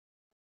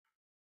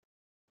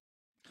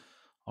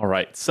All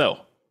right, so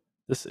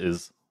this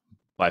is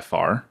by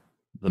far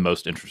the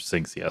most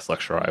interesting CS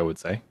lecture, I would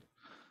say,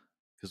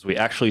 because we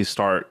actually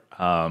start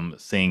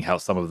seeing how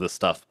some of this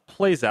stuff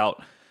plays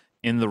out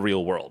in the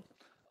real world.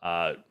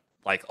 Uh,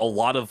 like a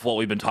lot of what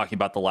we've been talking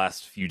about the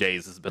last few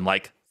days has been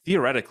like,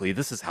 theoretically,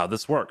 this is how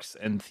this works.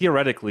 And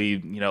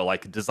theoretically,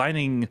 like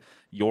designing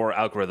your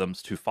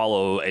algorithms to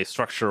follow a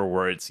structure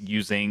where it's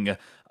using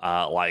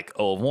like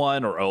O of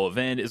 1 or O of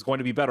n is going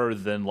to be better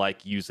than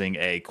like using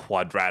a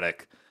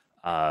quadratic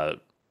uh,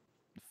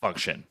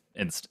 function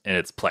in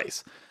its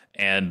place.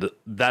 And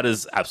that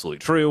is absolutely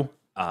true.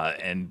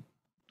 And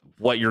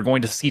what you're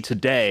going to see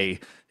today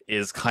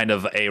is kind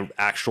of a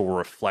actual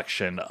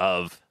reflection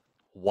of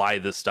why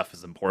this stuff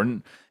is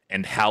important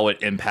and how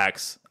it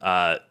impacts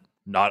not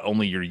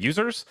only your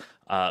users,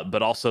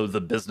 but also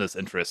the business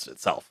interest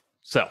itself.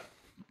 So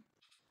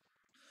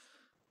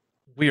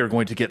we are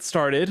going to get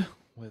started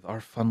with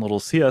our fun little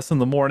CS in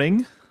the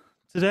morning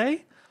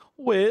today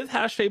with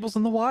hash tables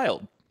in the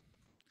wild.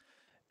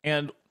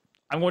 And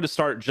I'm going to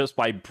start just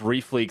by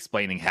briefly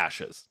explaining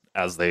hashes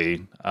as they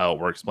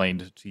were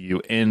explained to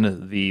you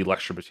in the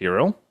lecture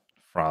material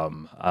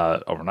from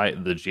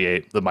overnight, the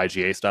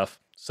MyGA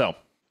stuff. So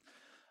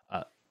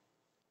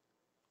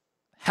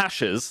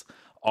hashes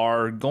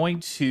are going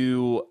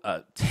to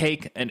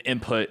take an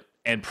input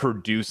and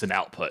produce an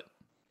output.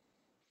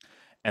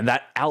 And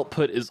that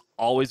output is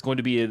always going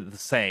to be the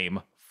same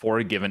for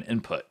a given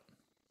input.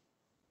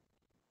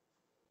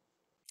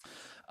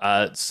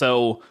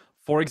 So,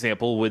 for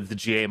example, with the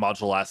GA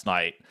module last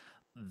night,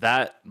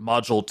 that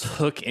module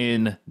took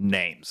in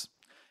names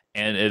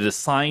and it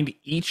assigned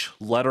each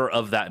letter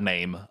of that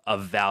name a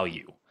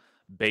value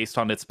based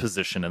on its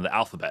position in the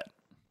alphabet.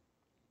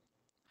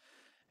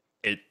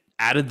 It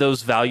added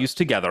those values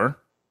together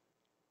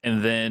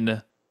and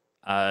then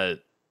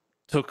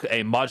took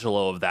a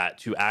modulo of that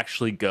to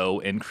actually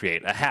go and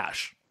create a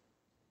hash.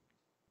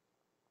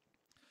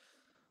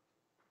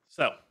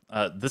 So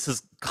this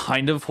is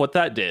kind of what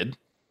that did.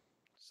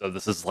 So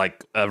this is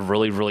like a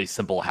really, really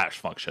simple hash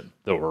function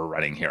that we're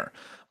running here.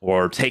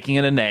 We're taking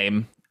in a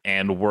name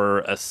and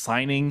we're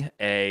assigning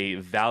a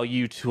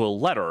value to a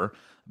letter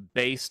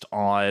based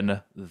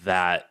on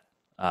that,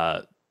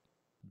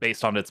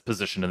 based on its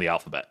position in the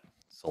alphabet.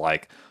 So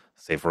like,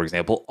 say for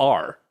example,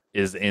 R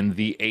is in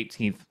the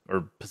 18th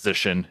or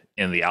position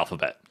in the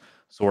alphabet.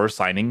 So we're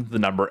assigning the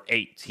number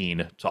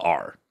 18 to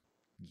R.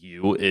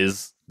 U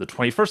is the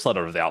 21st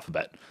letter of the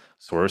alphabet.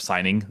 So we're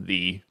assigning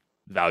the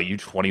value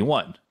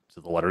 21 to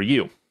the letter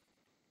U.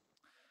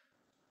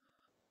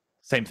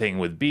 Same thing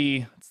with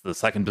B. It's the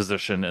second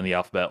position in the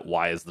alphabet.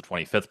 Y is the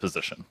 25th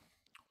position.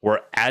 We're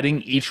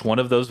adding each one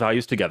of those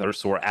values together.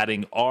 So we're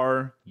adding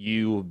R,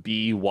 U,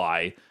 B,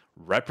 Y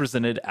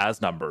represented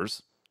as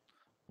numbers.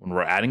 When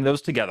we're adding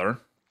those together,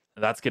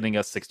 that's getting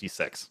us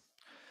 66.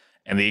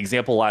 And the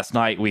example last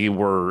night, we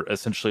were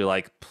essentially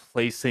like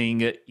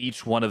placing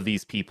each one of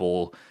these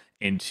people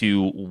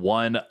into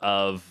one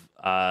of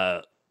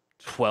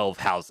 12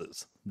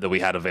 houses that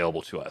we had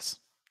available to us,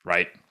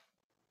 right?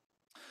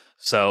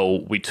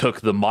 So we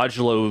took the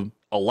modulo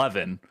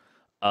 11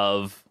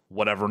 of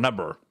whatever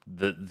number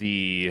that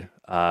the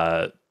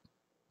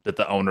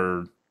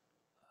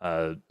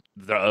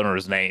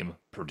owner's name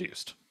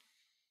produced.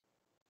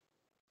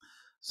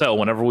 So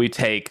whenever we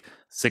take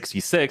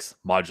 66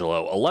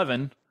 modulo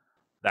 11,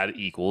 that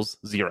equals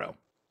 0.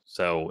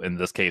 So in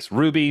this case,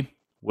 Ruby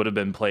would have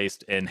been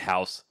placed in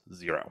house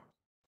 0.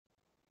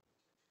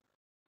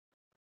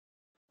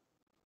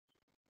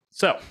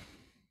 So,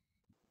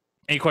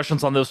 any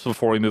questions on this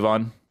before we move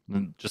on?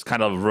 Just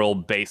kind of a real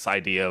base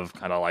idea of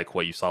kind of like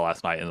what you saw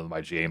last night in the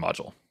MyGA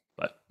module.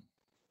 But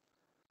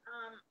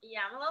yeah,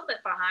 I'm a little bit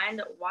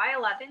behind. Why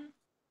 11?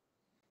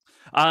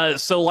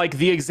 So like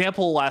the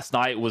example last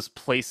night was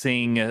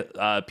placing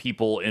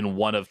people in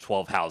one of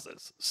 12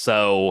 houses.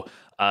 So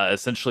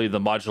essentially the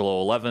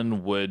modulo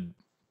 11 would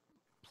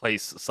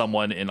place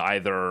someone in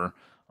either,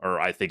 or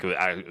I think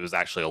it was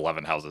actually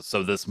 11 houses.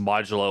 So this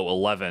modulo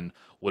 11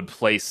 would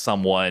place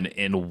someone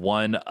in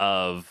one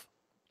of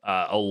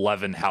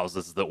 11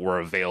 houses that were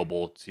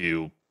available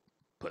to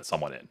put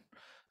someone in.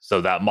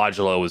 So that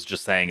modulo was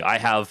just saying, I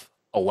have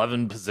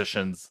 11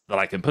 positions that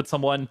I can put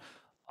someone.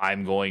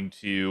 I'm going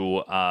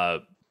to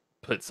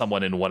put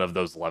someone in one of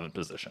those 11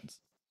 positions.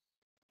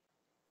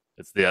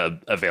 It's the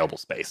available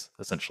space,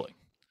 essentially,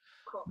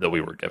 Cool. that we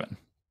were given.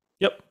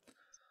 Yep.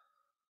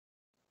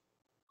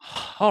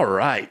 All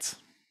right.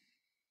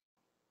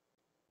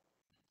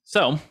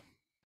 So,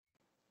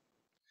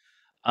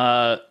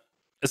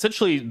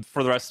 essentially,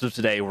 for the rest of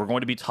today, we're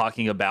going to be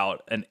talking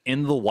about an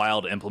in the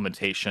wild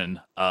implementation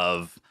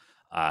of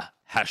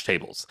hash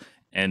tables.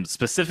 And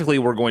specifically,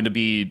 we're going to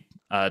be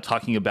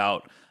talking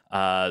about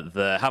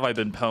the Have I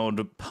Been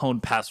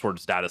Pwned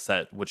Passwords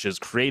dataset, which is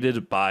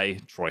created by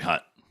Troy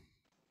Hunt.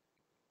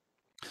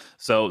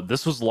 So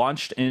this was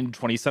launched in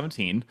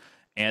 2017,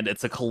 and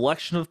it's a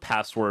collection of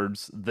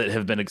passwords that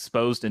have been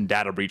exposed in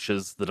data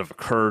breaches that have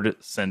occurred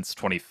since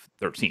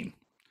 2013.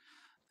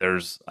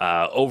 There's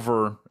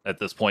over, at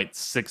this point,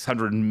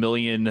 600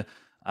 million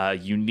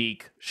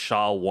unique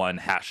SHA-1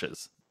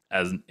 hashes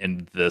as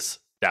in this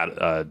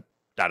data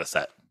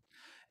set.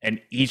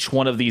 And each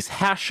one of these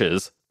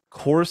hashes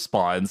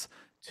corresponds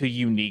to a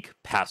unique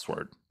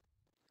password.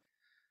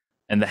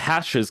 And the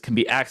hashes can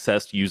be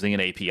accessed using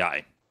an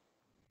API.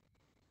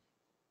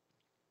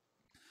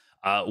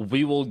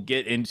 We will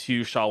get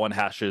into SHA-1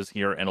 hashes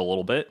here in a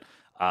little bit,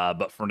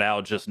 but for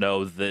now, just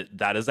know that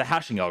that is a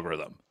hashing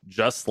algorithm,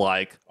 just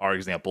like our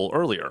example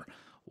earlier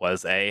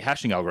was a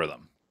hashing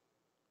algorithm,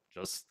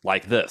 just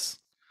like this.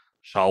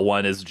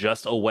 SHA-1 is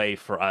just a way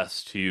for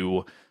us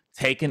to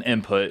take an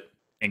input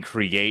and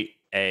create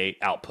a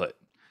output,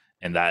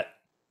 and that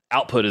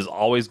output is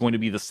always going to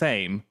be the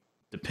same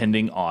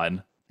depending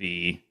on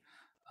the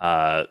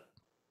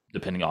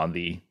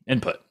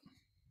input.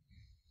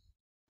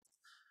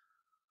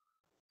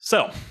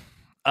 So,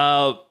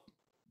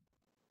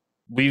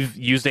 we've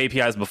used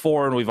APIs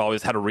before, and we've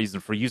always had a reason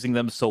for using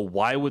them. So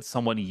why would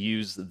someone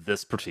use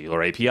this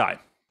particular API?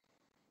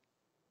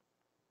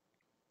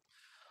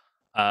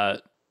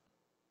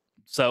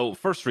 So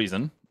first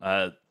reason,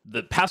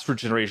 the password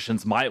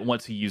generations might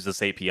want to use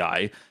this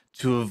API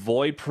to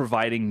avoid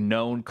providing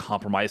known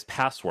compromised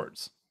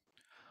passwords,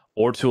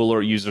 or to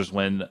alert users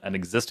when an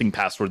existing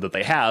password that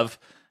they have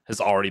has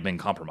already been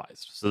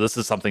compromised. So this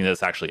is something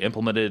that's actually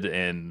implemented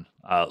in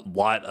a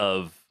lot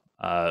of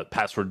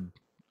password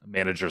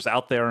managers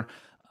out there.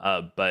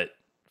 But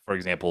for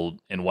example,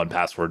 in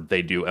 1Password,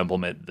 they do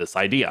implement this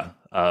idea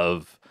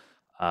of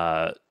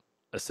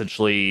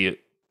essentially,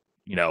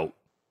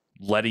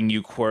 letting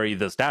you query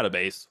this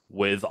database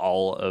with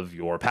all of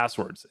your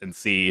passwords and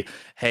see,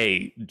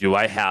 hey, do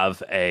I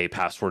have a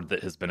password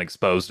that has been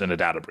exposed in a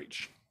data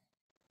breach?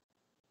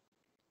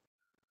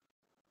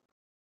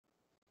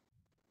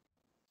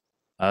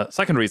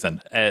 Second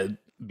reason,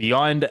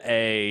 beyond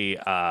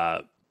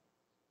a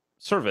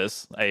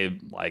service, a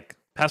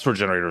password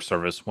generator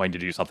service wanting to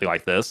do something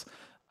like this,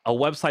 a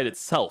website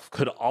itself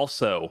could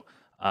also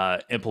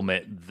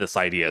implement this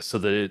idea so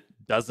that it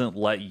doesn't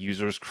let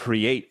users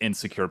create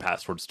insecure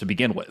passwords to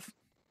begin with.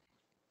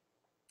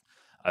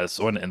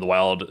 So in the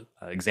wild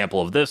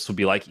example of this would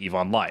be like EVE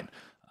Online,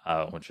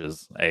 which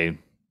is a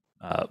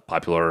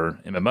popular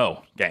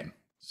MMO game.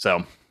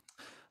 So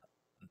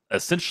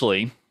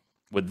essentially,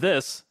 with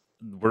this,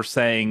 we're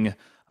saying,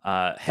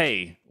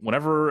 hey,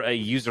 whenever a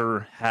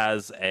user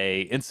has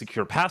a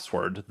insecure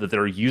password that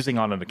they're using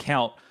on an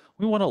account,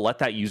 we want to let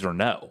that user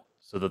know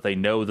so that they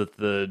know that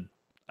the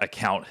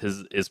account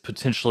is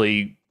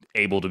potentially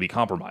able to be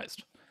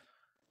compromised.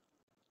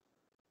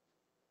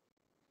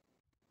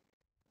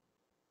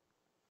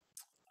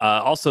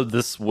 Also,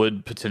 this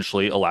would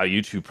potentially allow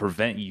you to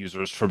prevent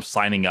users from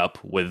signing up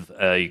with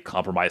a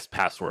compromised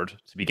password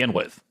to begin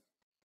with.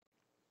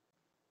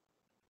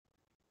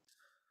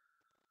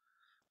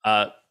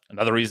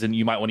 Another reason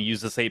you might want to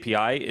use this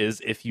API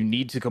is if you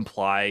need to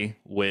comply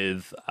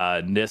with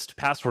NIST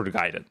password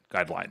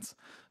guidelines.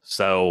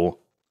 So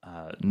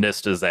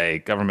NIST is a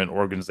government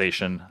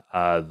organization,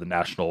 the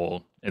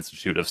National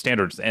Institute of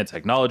Standards and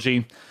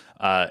Technology,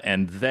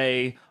 and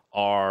they're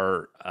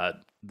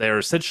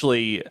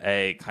essentially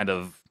a kind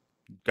of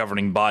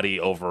governing body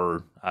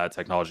over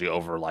technology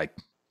over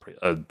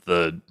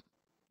the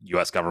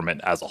U.S.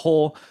 government as a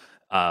whole,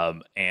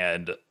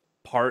 and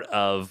part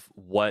of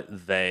what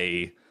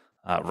they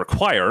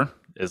require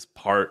is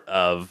part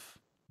of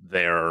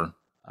their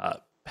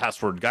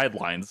password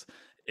guidelines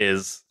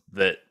is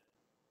that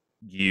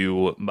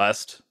you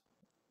must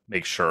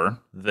make sure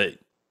that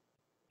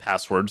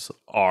passwords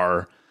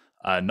are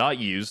not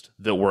used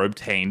that were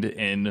obtained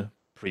in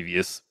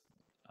previous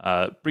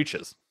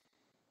breaches.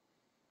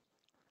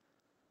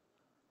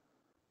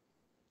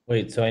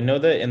 Wait, so I know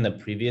that in the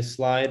previous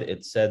slide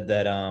it said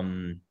that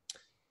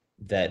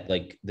that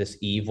like this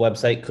Eve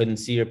website couldn't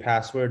see your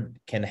password.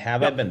 Can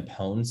Have I Been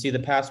Pwned see the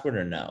password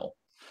or no?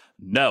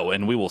 No,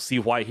 and we will see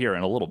why here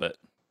in a little bit.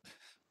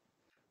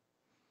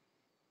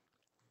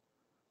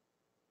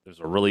 There's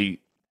a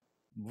really,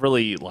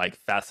 really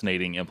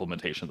fascinating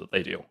implementation that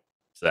they do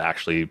to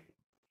actually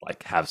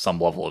have some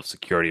level of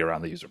security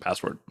around the user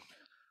password.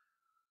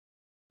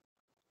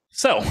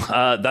 So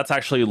that's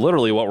actually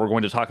literally what we're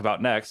going to talk about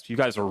next. You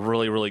guys are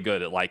really, really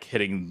good at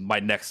hitting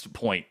my next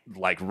point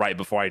right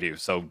before I do.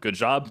 So good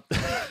job.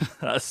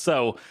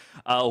 So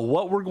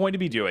what we're going to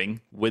be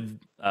doing with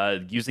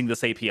using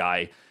this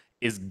API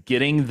is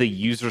getting the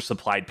user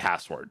supplied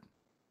password.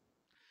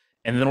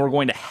 And then we're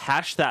going to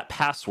hash that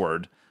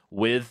password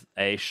with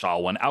a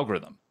SHA-1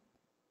 algorithm.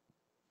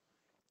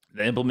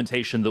 The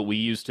implementation that we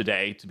use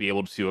today to be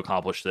able to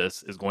accomplish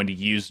this is going to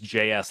use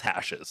JS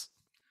hashes.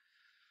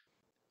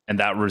 And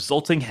that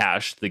resulting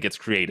hash that gets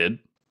created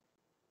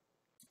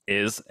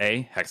is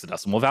a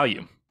hexadecimal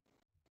value.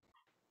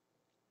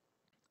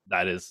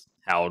 That is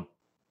how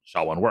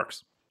SHA-1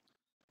 works,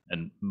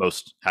 and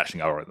most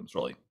hashing algorithms,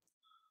 really.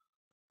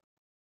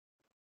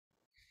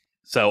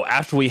 So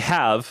after we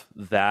have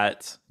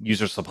that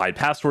user-supplied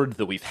password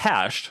that we've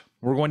hashed,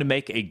 we're going to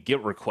make a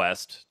GET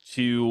request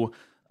to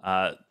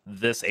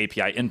this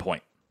API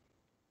endpoint.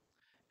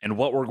 And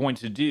what we're going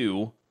to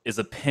do is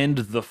append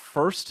the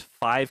first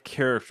 5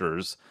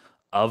 characters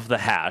of the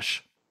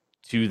hash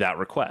to that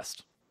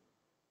request.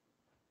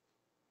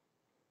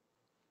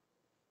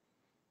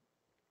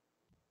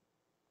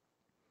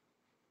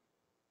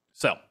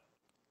 So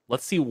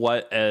let's see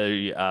what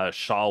a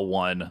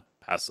SHA-1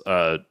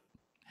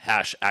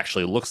 hash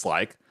actually looks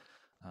like.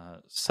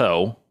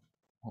 So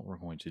what we're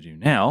going to do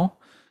now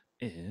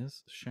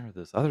is share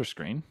this other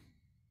screen.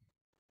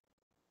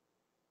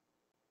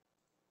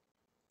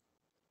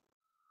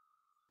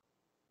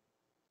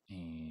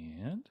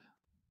 And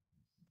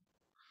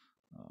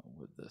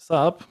with this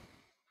up.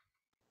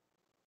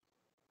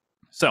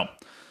 So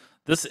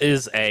this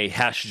is a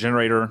hash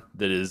generator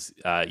that is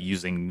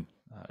using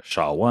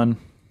SHA-1.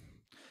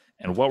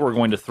 And what we're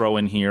going to throw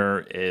in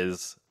here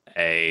is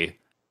a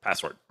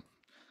password.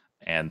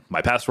 And my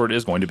password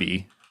is going to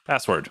be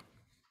password.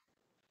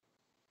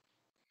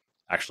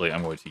 Actually,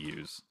 I'm going to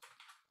use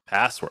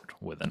password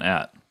with an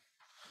 @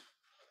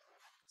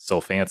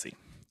 So fancy.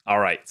 All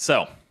right,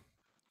 so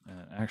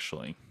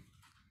actually,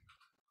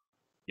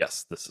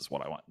 yes, this is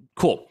what I want.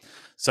 Cool.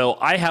 So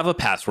I have a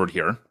password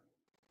here.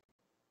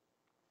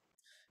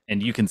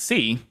 And you can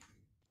see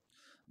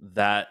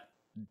that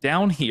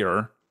down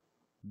here,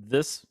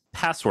 this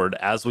password,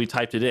 as we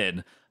typed it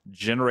in,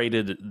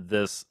 generated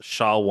this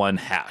SHA-1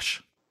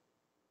 hash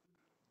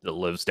that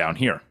lives down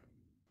here.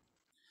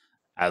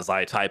 As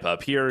I type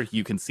up here,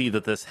 you can see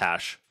that this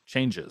hash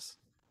changes.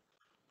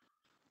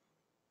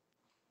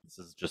 This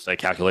is just a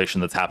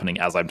calculation that's happening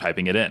as I'm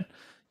typing it in.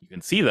 You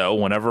can see, though,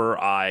 whenever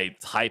I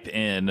type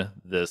in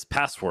this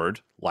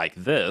password like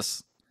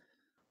this,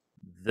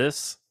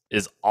 this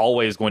is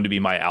always going to be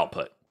my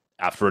output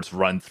after it's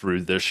run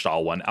through this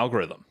SHA-1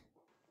 algorithm.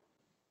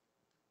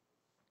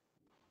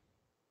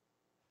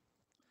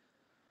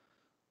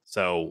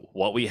 So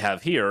what we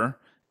have here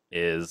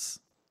is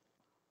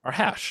our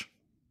hash.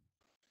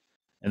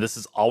 And this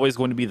is always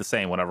going to be the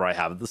same whenever I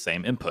have the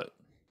same input.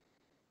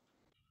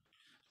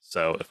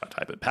 So if I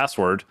type in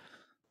password,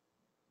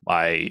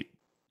 my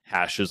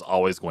hash is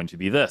always going to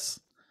be this.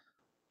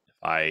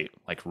 If I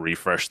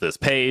refresh this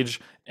page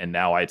and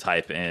now I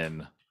type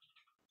in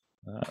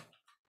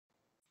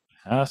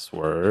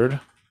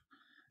password,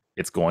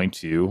 it's going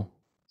to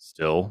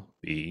still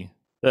be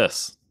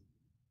this.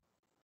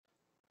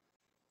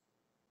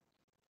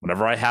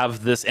 Whenever I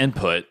have this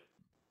input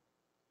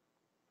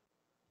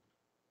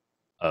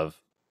of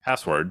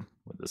password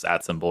with this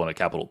 @ symbol and a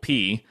capital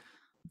P,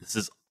 this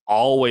is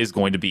always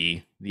going to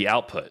be the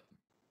output.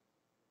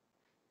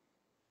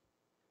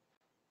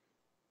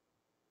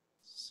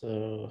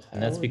 So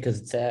And that's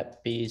because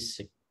that be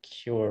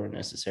secure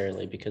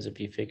necessarily? Because if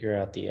you figure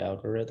out the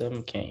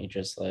algorithm, can't you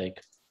just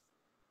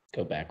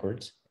go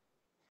backwards?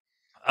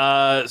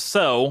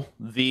 So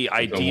the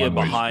idea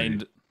one-way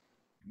behind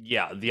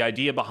the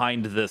idea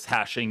behind this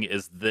hashing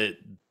is that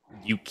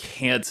you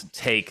can't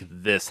take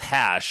this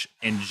hash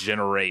and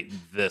generate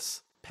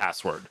this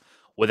password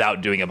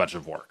without doing a bunch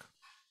of work.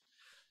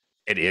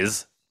 It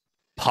is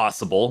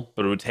possible,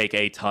 but it would take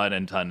a ton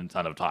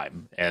of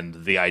time.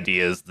 And the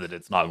idea is that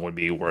it's not going to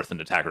be worth an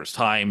attacker's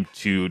time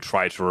to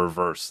try to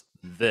reverse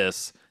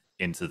this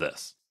into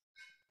this.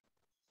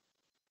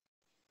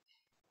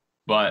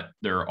 But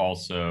there are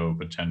also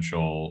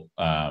potential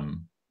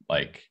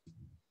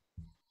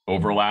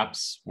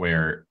overlaps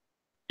where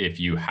if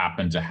you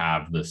happen to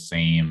have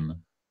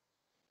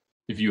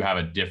if you have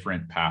a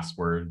different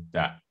password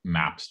that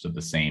maps to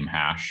the same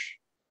hash,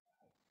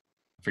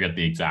 I forget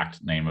the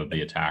exact name of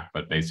the attack,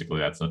 but basically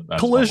that's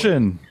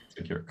collision.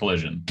 Secure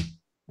collision.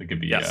 It could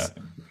be Yes.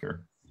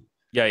 secure.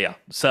 Yeah.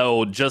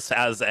 So just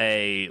as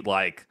a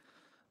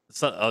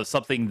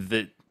something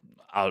that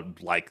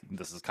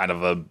this is kind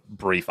of a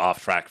brief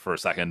off track for a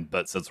second,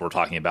 but since we're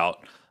talking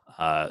about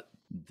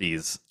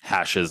these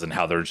hashes and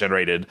how they're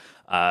generated,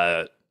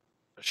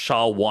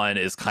 SHA-1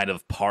 is kind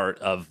of part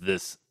of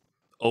this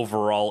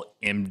overall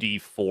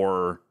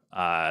MD4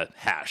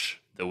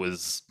 hash that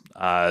was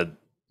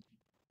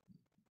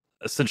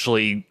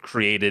essentially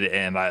created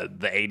in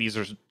the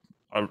 80s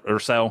or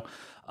so.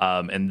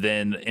 And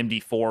then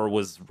MD4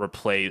 was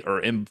replaced,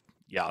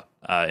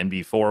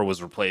 MD4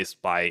 was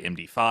replaced by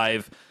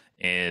MD5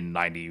 in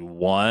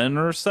 91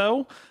 or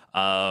so.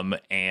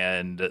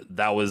 And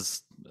that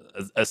was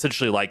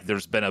essentially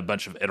there's been a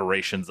bunch of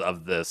iterations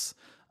of these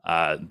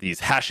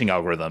hashing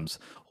algorithms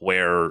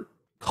where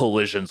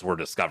collisions were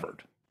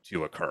discovered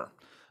to occur.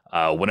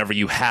 Whenever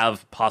you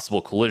have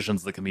possible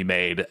collisions that can be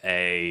made,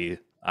 a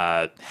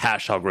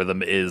hash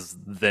algorithm is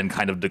then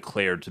kind of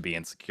declared to be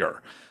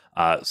insecure.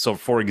 So,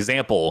 for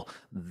example,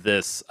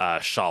 this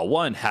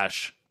SHA-1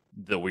 hash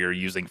that we are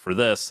using for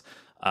this,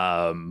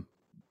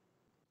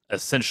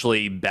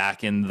 essentially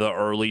back in the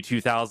early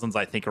 2000s,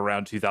 I think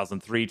around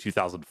 2003,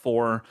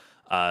 2004,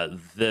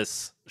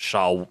 this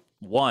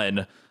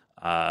SHA-1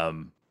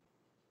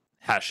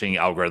 hashing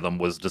algorithm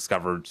was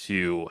discovered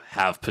to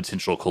have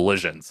potential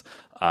collisions,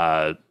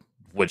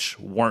 which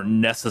weren't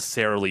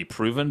necessarily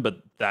proven,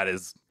 but that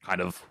is kind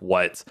of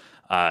what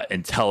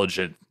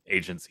intelligent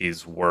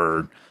agencies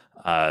were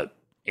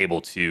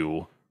able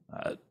to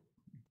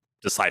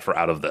decipher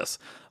out of this.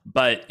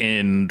 But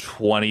in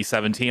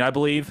 2017, I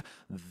believe,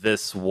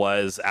 this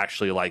was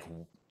actually like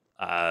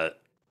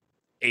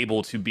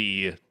able to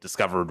be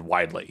discovered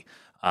widely.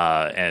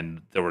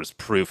 And there was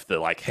proof that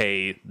like,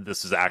 hey,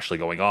 this is actually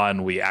going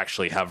on. We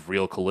actually have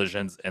real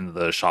collisions in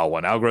the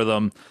SHA-1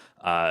 algorithm.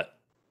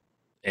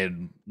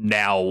 And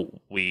now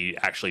we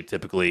actually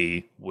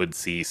typically would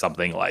see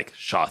something like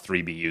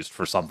SHA-3 be used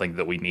for something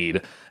that we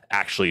need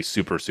actually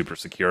super, super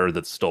secure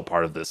that's still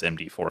part of this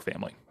MD4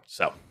 family.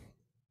 So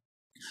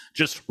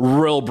just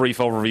real brief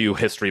overview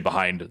history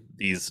behind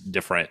these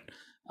different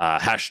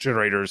hash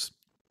generators.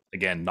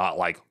 Again, not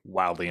like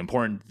wildly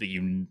important that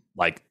you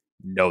like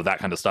know that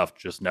kind of stuff.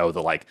 Just know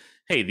that like,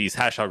 hey, these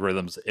hash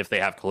algorithms, if they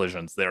have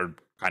collisions, they're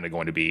kind of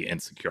going to be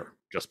insecure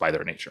just by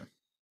their nature.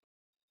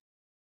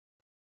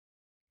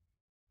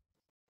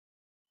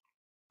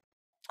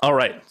 All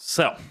right,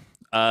 so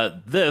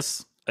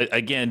this,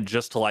 again,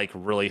 just to like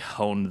really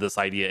hone this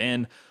idea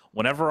in,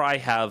 whenever I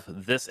have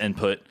this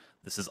input,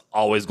 this is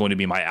always going to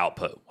be my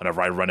output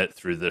whenever I run it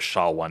through the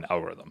SHA-1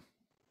 algorithm.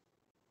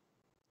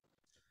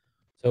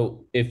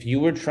 So if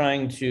you were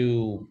trying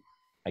to,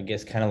 I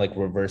guess, kind of like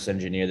reverse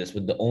engineer this,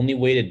 would the only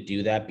way to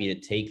do that be to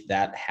take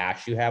that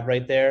hash you have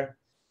right there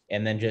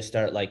and then just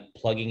start like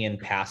plugging in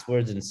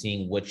passwords and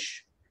seeing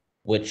which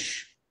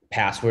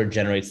password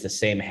generates the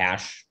same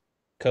hash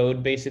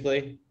code,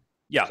 basically?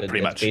 Yeah, So pretty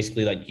it's much.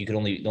 basically like the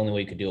only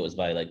way you could do it was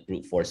by like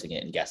brute forcing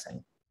it and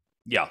guessing.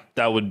 Yeah,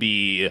 that would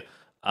be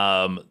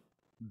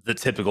the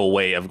typical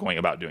way of going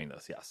about doing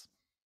this, yes.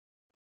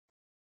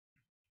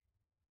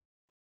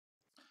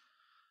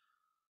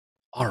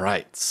 All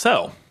right,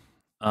 so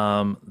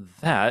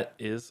that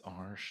is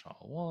our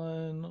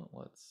SHA-1.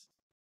 Let's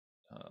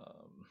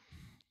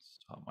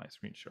stop my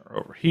screen share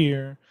over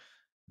here,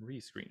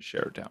 re-screen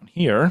share down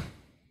here.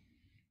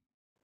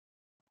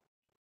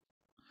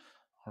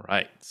 All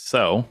right,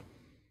 so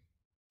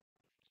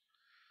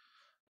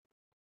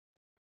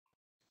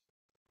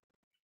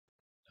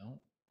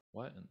no,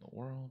 what in the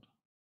world?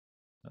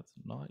 That's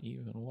not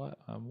even what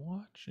I'm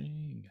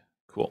watching.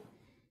 Cool.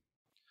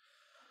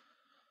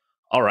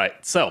 All right,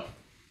 so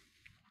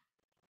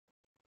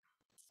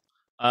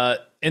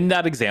in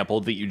that example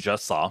that you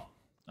just saw,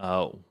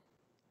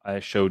 I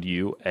showed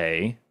you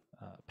a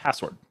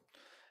password,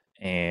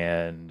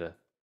 and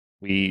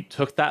we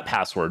took that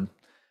password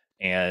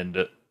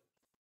and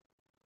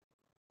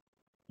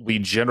we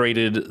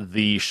generated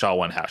the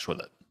SHA-1 hash with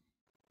it.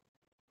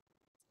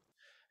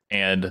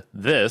 And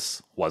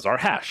this was our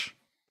hash.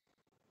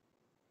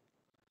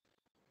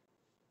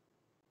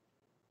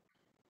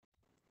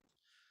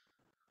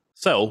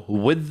 So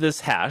with this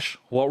hash,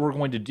 what we're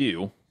going to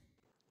do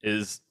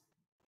is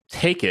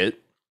take it,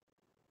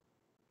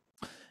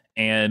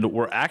 and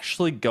we're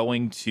actually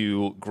going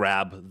to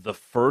grab the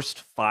first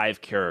 5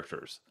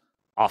 characters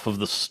off of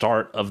the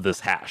start of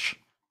this hash.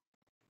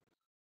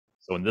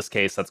 So in this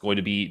case, that's going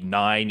to be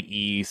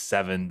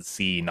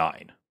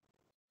 9E7C9.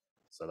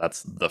 So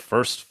that's the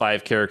first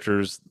 5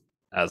 characters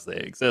as they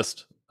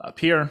exist up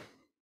here.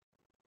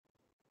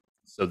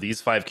 So these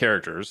 5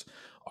 characters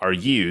are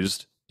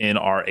used in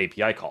our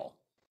API call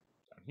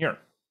down here.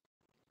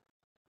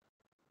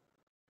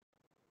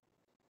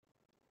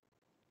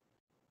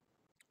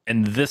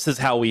 And this is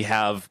how we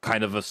have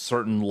kind of a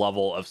certain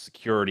level of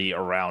security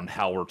around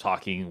how we're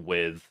talking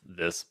with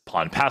this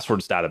Pond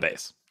Passwords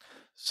database.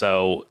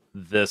 So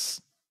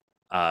this,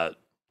 our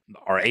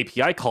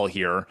API call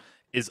here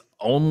is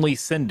only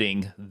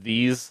sending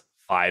these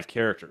 5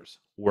 characters.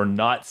 We're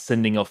not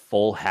sending a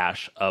full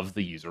hash of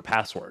the user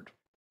password.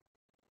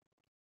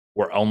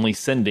 We're only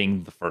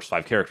sending the first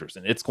 5 characters,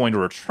 and it's going to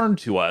return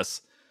to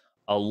us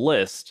a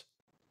list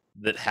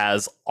that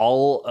has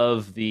all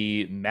of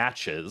the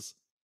matches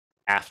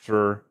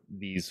after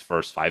these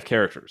first 5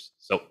 characters.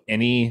 So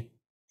any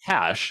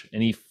hash,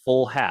 any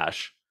full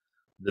hash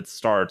that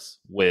starts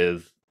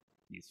with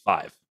these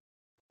 5.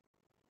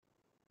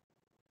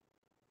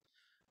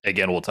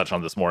 Again, we'll touch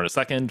on this more in a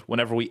second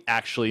whenever we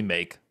actually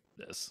make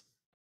this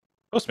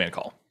Postman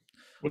call.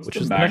 What's which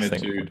the is the next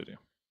thing we're going magnitude? to do.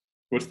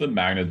 What's the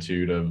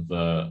magnitude of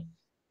the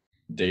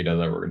data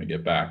that we're going to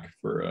get back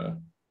for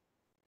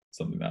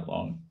something that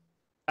long?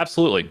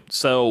 Absolutely.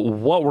 So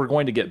what we're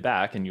going to get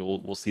back, and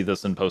we'll see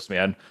this in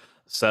Postman.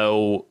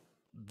 So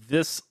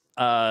this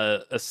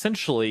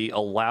essentially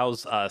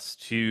allows us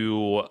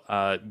to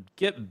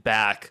get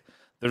back.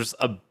 There's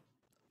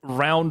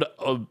around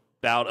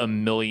about a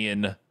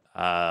million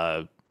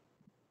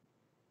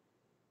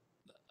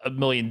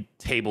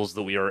tables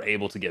that we are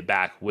able to get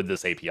back with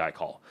this API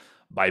call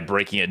by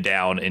breaking it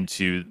down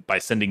by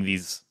sending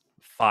these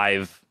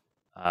 5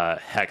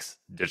 hex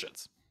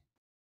digits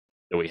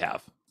that we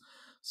have.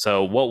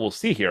 So what we'll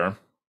see here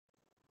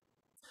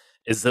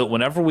is that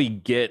whenever we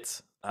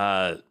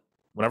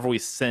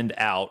send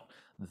out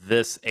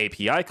this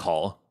API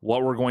call,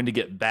 what we're going to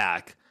get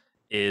back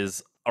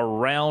is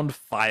around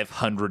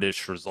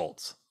 500-ish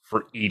results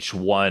for each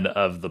one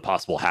of the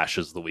possible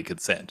hashes that we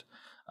could send,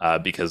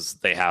 because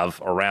they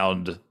have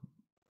around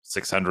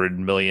 600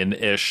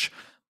 million-ish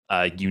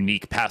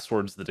unique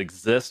passwords that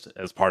exist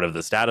as part of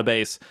this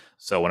database.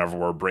 So whenever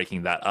we're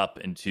breaking that up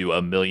into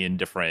a million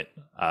different,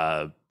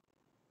 or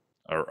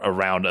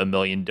around a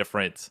million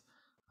different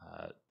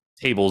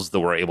tables that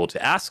we're able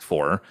to ask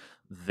for,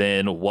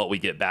 then what we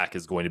get back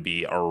is going to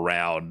be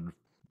around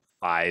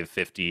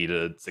 550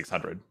 to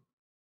 600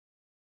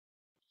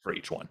 for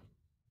each one.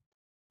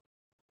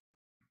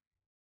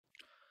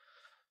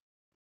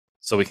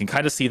 So we can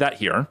kind of see that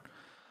here.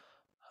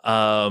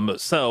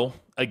 So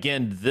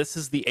again, this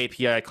is the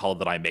API call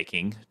that I'm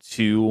making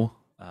to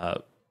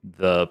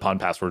the Pond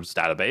Passwords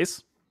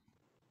database.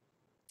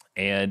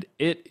 And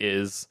it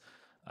is,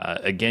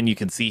 again, you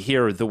can see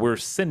here that we're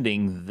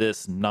sending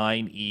this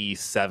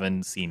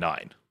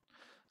 9E7C9.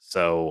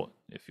 So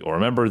if you'll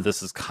remember,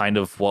 this is kind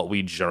of what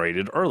we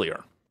generated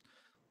earlier.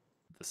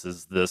 This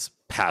is this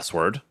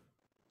password,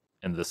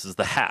 and this is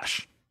the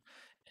hash.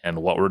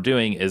 And what we're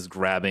doing is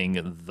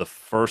grabbing the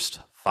first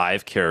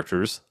 5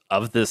 characters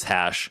of this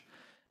hash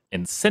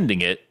and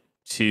sending it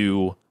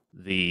to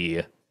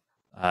the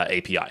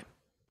API.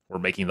 We're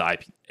making the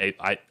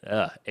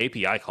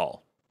API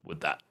call with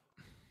that.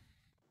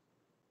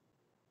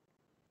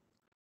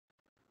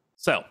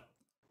 So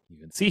you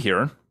can see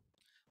here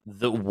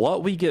that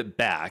what we get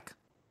back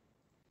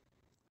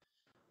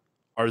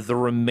are the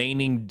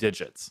remaining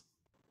digits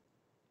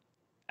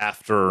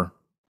after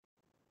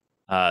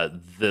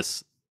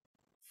this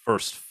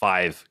first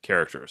 5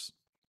 characters.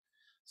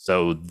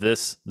 So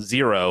this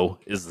 0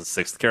 is the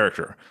 6th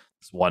character.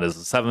 This 1 is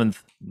the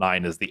 7th,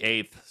 9 is the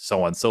 8th,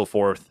 so on and so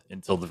forth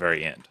until the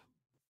very end.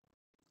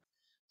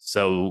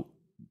 So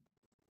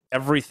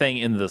everything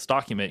in this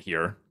document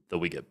here that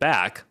we get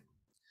back,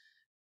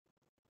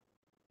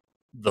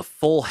 the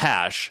full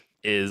hash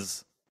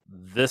is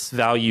this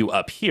value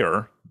up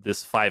here,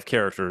 this 5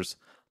 characters,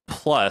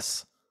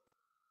 plus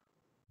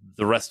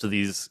the rest of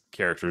these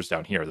characters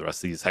down here, the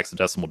rest of these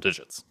hexadecimal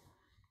digits.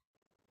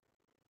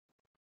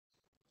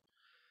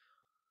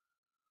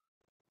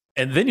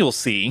 And then you'll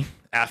see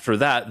after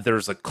that,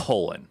 there's a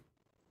colon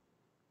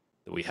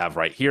that we have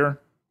right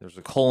here. There's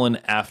a colon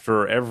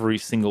after every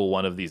single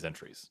one of these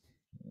entries.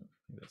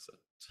 That's a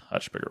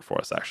touch bigger for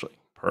us, actually.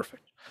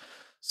 Perfect.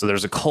 So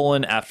there's a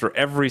colon after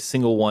every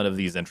single one of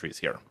these entries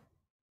here.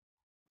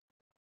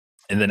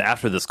 And then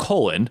after this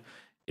colon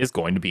is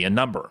going to be a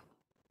number.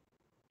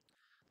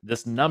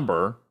 This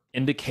number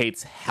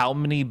indicates how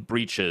many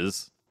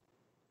breaches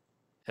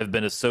have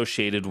been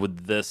associated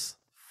with this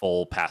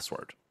full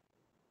password.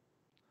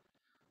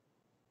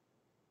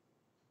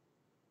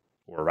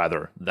 Or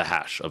rather, the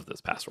hash of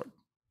this password.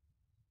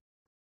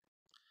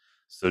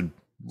 So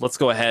let's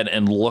go ahead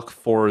and look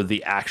for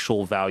the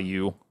actual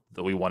value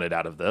that we wanted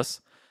out of this.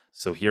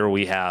 So here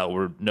we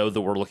know that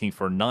we're looking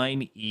for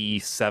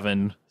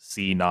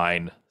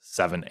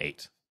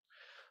 9E7C978.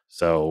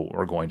 So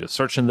we're going to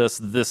search in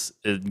this.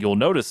 You'll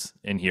notice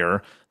in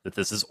here that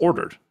this is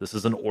ordered. This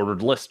is an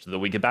ordered list that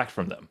we get back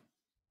from them.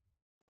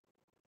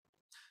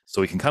 So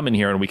we can come in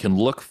here and we can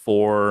look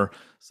for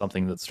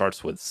something that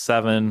starts with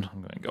 7. I'm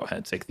going to go ahead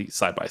and take these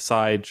side by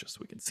side just so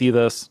we can see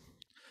this.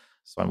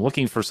 So I'm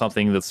looking for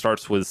something that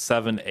starts with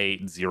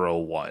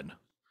 7801.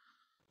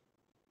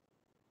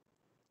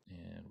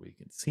 And we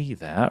can see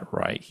that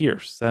right here,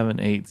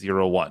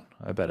 7801.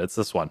 I bet it's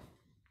this one.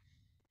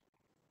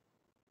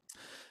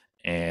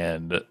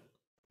 And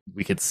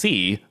we could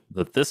see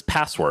that this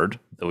password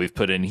that we've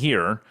put in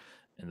here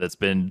and that's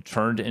been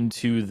turned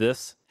into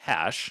this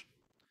hash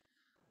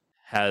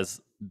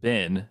has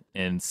been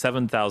in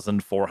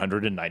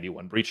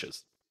 7,491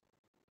 breaches.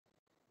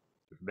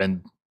 There have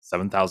been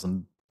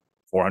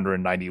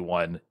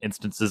 7,491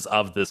 instances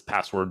of this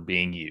password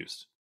being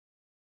used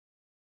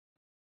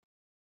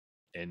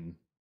in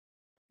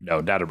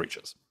known data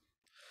breaches.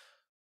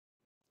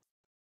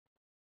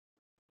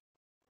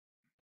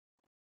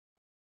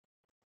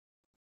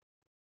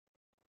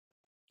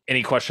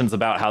 Any questions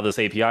about how this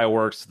API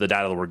works, the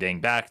data that we're getting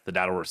back, the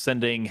data we're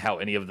sending, how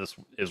any of this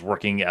is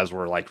working as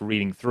we're like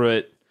reading through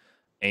it,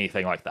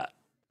 anything like that?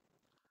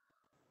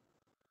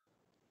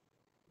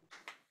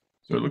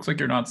 So it looks like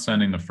you're not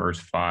sending the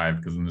first 5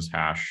 because in this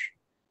hash,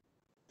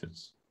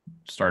 it's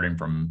starting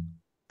from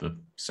the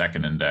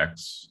 2nd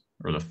index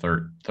or the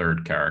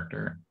third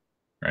character,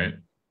 right?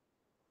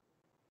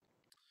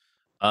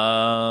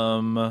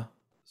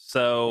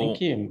 So I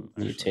think you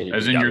mutated.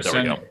 As in yeah, you're there we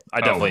sending. go.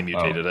 I definitely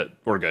mutated it.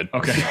 We're good.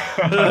 Okay.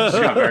 I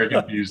just got very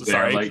confused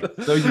there. Sorry. Like,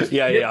 so you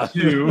Yeah.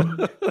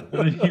 2, and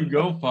then you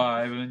go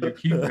 5, and then you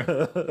keep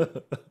going.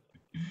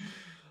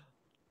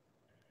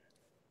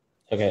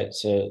 Okay,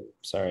 so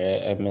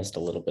sorry, I missed a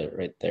little bit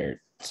right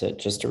there. So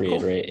just to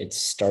reiterate, it's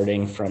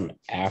starting from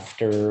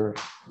after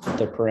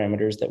the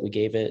parameters that we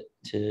gave it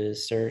to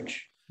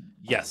search.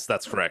 Yes,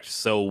 that's correct.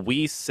 So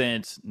we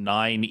sent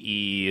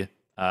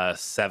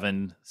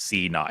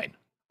 9E7C9,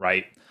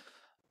 right?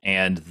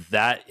 And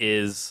that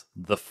is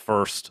the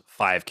first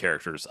 5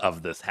 characters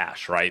of this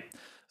hash, right?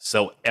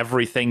 So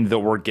everything that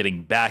we're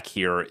getting back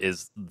here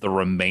is the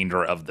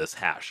remainder of this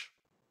hash.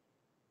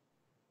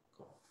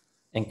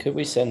 And could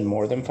we send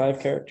more than 5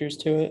 characters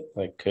to it?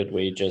 Like, could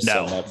we just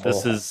No, send that full?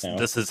 No?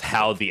 this is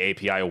how the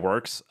API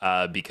works,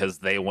 because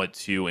they want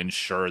to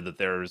ensure that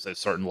there's a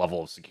certain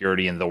level of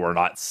security and that we're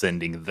not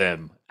sending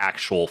them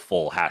actual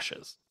full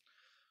hashes.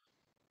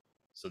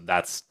 So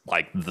that's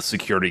like the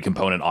security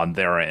component on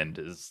their end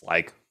is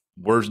like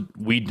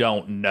we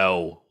don't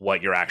know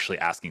what you're actually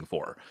asking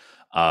for.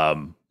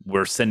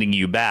 We're sending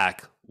you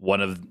back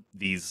one of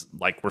these,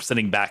 like we're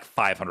sending back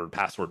 500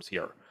 passwords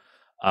here,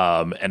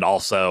 and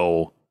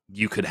also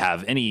you could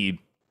have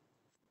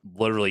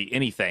literally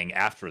anything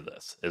after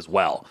this as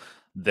well.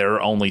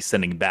 They're only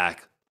sending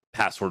back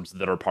passwords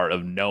that are part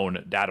of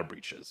known data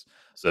breaches.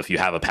 So if you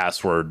have a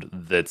password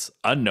that's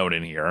unknown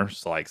in here,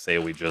 so like say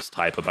we just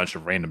type a bunch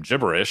of random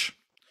gibberish,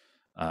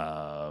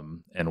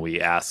 and we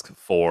ask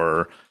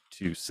for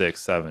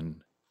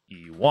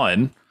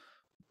 267E1,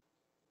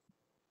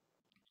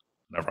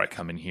 whenever I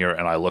come in here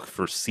and I look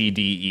for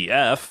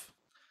CDEF,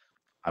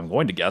 I'm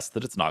going to guess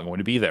that it's not going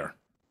to be there.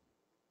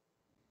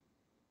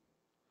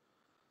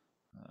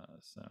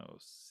 So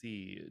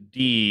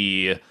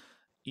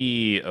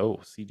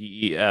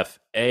CDEF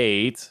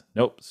 8.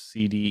 Nope,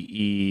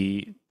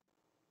 CDE.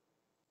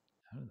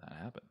 How did that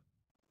happen?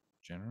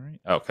 Generate?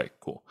 Okay,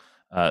 cool.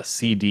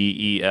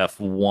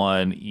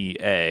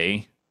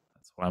 CDEF1EA.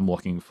 That's what I'm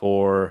looking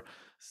for.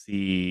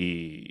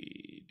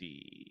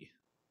 CD.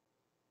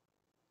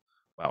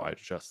 Wow, I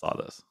just saw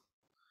this.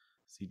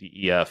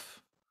 CDEF.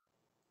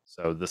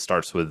 So this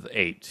starts with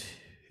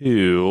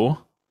 8.2.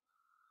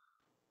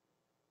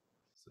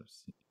 So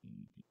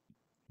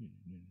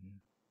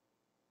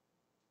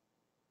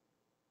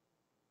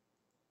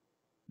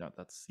no,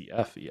 that's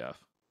CFEF.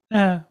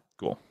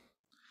 Cool.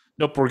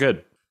 Nope, we're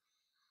good.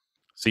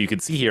 So you can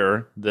see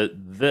here that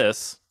the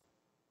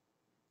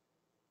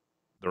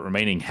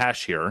remaining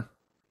hash here,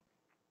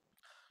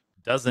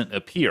 doesn't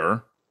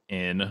appear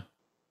in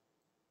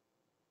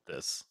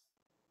this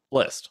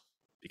list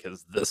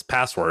because this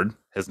password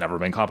has never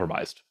been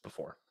compromised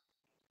before.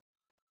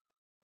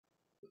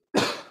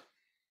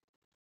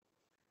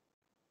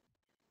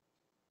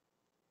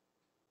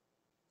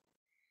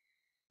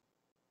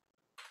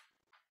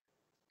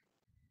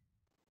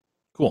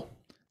 Cool.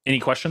 Any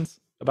questions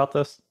about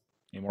this?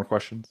 Any more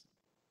questions?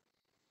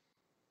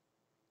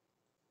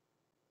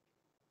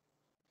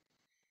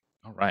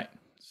 All right.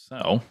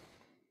 So,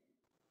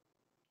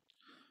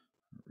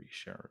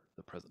 reshare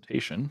the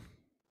presentation.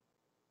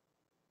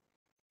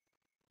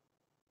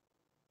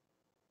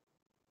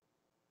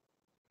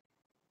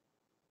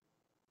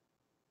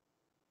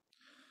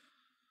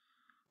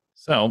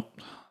 So,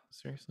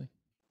 seriously?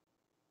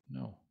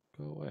 No,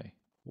 go away.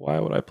 Why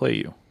would I play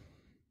you?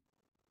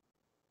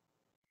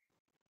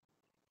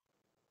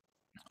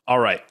 All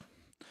right.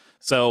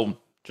 So,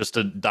 just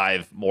to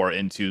dive more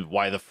into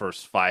why the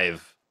first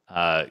 5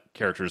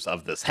 characters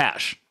of this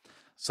hash.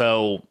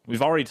 So,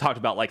 we've already talked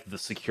about like the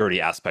security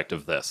aspect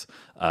of this.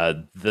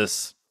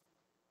 This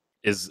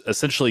is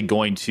essentially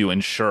going to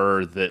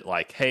ensure that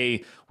like,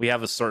 hey, we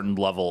have a certain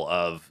level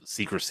of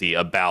secrecy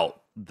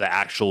about the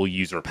actual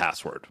user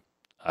password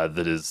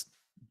that is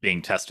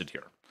being tested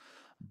here.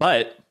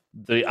 But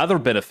the other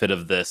benefit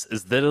of this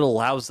is that it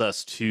allows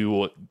us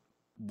to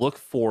look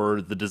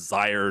for the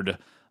desired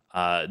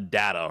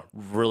data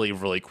really,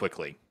 really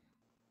quickly.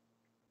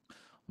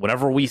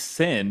 Whenever we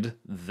send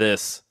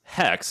this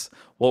hex,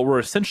 what we're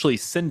essentially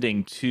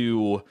sending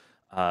to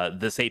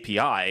this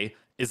API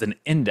is an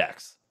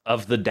index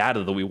of the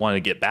data that we want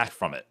to get back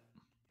from it.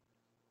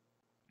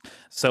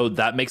 So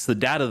that makes the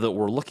data that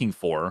we're looking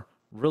for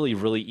really,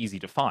 really easy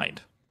to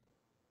find.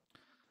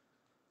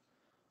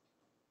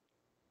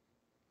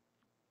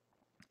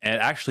 And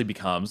it actually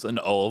becomes an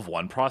O of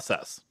 1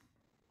 process.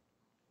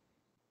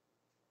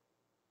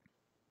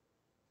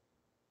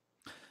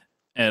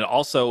 And it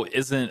also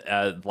isn't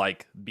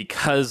like,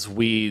 because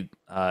we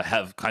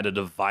have kind of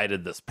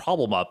divided this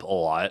problem up a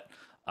lot,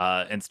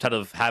 instead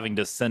of having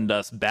to send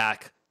us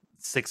back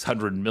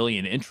 600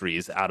 million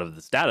entries out of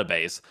this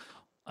database,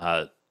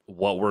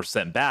 what we're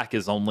sent back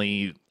is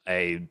only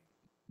a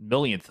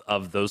millionth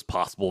of those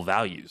possible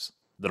values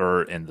that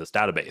are in this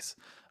database.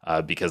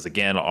 Because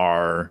again,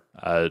 our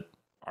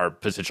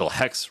potential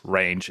hex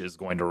range is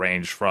going to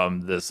range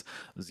from this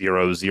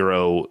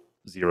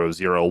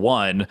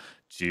 00001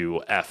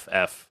 to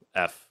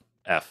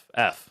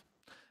FFFFF,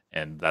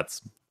 and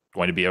that's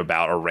going to be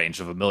about a range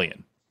of 1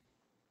 million.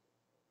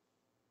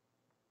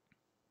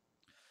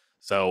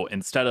 So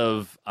instead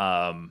of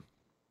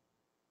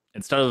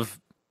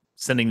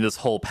sending this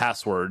whole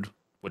password,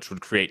 which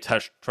would create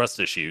trust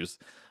issues,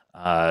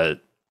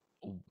 we're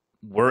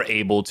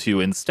able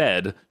to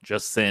instead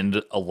just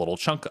send a little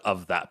chunk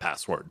of that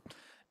password.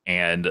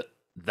 And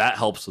that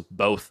helps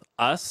both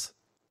us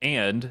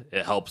and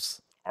it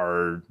helps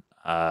our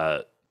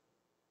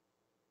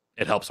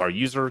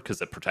user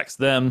because it protects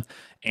them,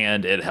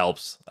 and it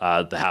helps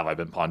the Have I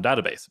Been Pawned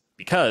database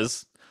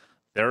because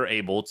they're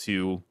able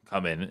to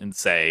come in and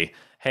say,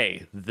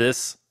 hey,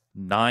 this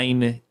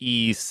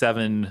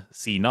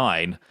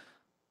 9E7C9,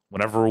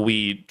 whenever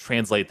we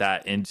translate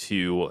that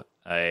into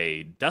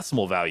a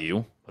decimal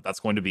value, what that's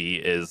going to be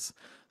is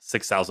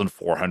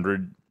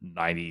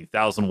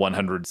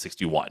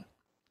 6,490,161.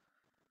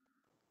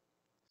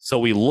 So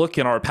we look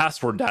in our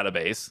password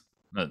database.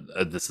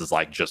 This is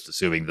like just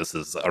assuming this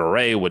is an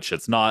array, which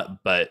it's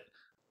not, but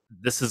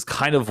this is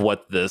kind of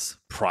what this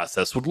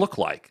process would look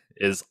like.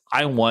 Is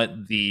I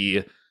want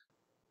the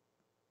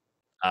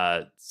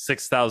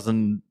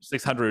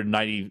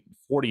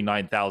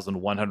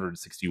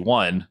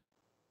 6,649,161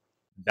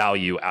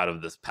 value out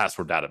of this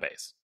password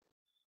database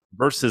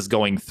versus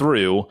going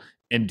through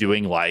and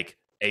doing like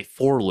a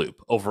for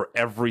loop over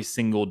every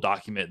single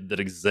document that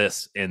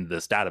exists in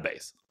this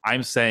database.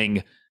 I'm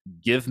saying,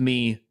 give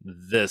me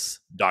this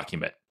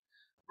document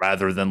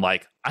rather than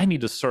like, I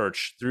need to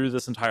search through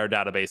this entire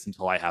database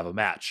until I have a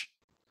match.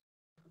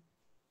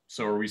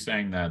 So are we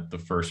saying that the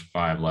first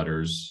 5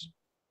 letters,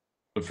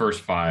 the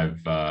first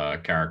 5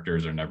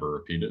 characters are never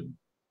repeated,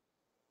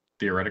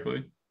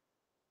 theoretically?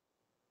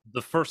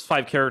 The first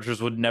 5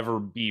 characters would never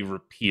be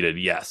repeated,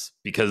 yes,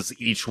 because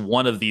each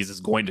one of these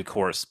is going to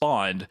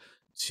correspond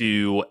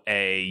to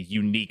a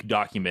unique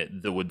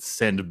document that would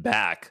send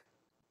back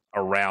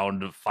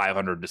around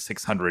 500 to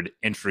 600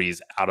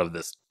 entries out of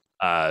this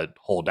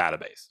whole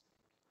database.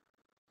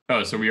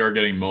 Oh, so we are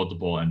getting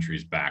multiple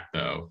entries back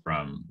though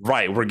from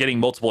Right, we're getting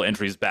multiple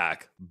entries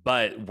back,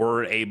 but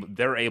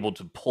they're able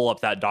to pull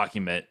up that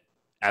document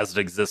as it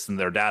exists in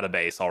their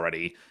database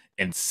already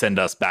and send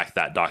us back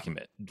that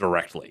document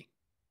directly.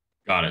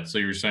 Got it. So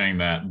you're saying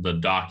that the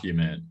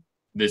document,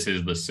 this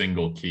is the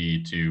single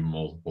key to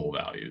multiple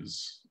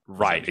values.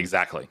 Right,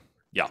 exactly.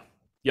 Yeah.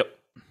 Yep.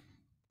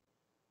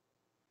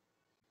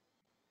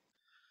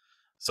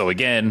 So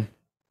again,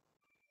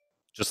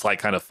 just like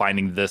kind of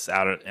finding this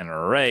out in an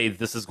array,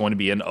 this is going to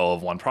be an O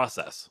of 1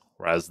 process,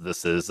 whereas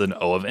this is an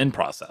O of n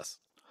process.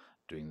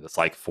 Doing this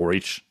like for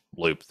each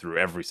loop through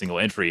every single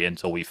entry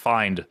until we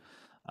find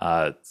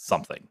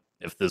something.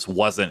 If this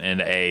wasn't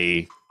in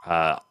a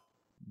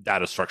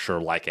data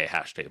structure like a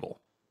hash table.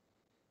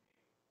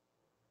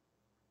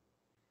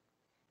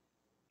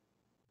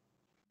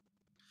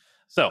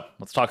 So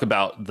let's talk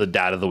about the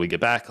data that we get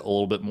back a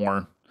little bit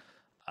more.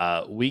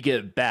 We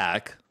get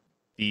back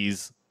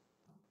these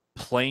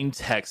plain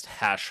text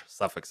hash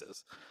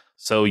suffixes.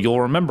 So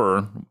you'll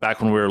remember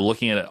back when we were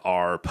looking at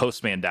our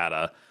Postman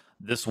data,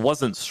 this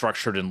wasn't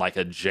structured in like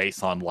a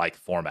JSON-like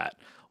format.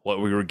 What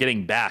we were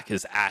getting back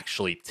is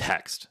actually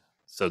text.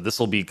 So this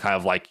will be kind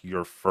of like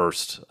your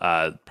first,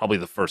 probably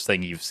the first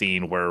thing you've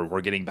seen where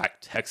we're getting back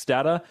text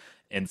data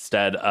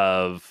instead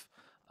of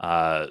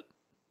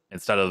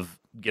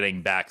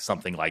getting back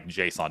something like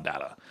JSON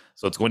data.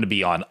 So it's going to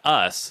be on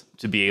us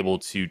to be able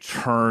to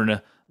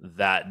turn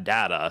that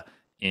data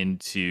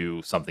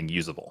into something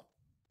usable.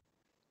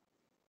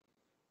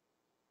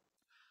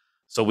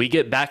 So we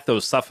get back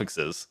those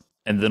suffixes,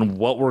 and then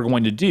what we're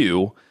going to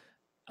do,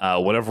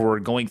 whenever we're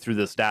going through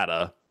this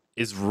data,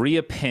 is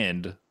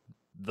reappend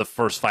the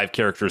first 5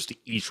 characters to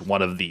each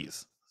one of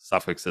these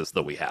suffixes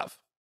that we have.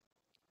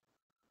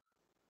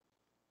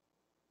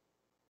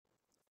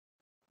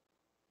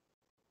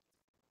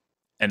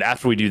 And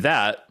after we do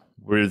that,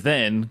 we're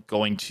then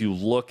going to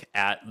look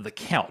at the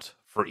count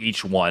for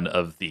each one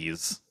of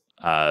these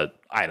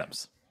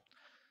items.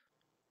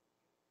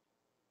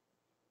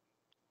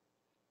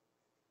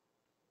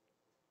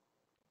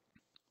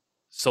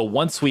 So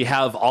once we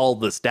have all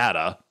this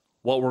data,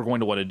 what we're going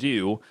to want to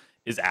do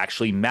is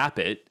actually map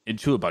it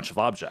into a bunch of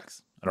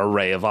objects, an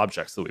array of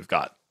objects that we've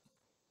got.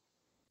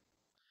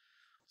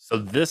 So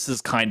this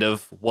is kind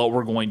of what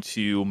we're going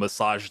to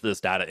massage this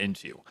data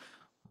into.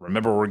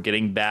 Remember, we're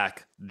getting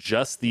back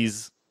just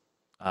these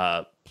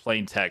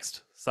plain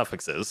text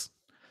suffixes.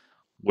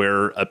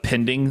 We're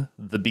appending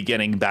the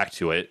beginning back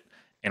to it,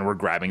 and we're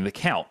grabbing the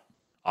count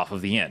off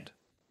of the end.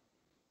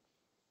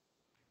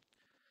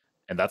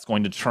 And that's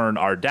going to turn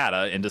our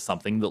data into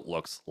something that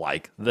looks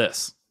like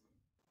this.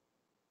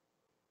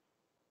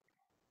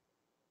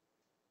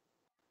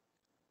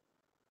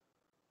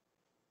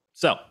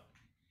 So,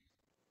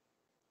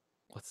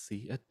 let's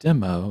see a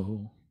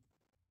demo.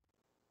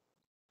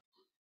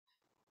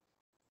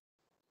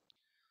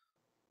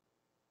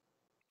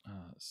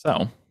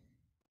 So,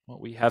 what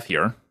we have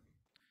here,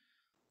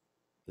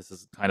 this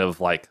is kind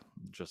of like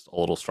just a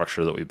little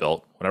structure that we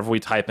built. Whenever we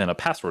type in a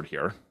password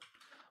here,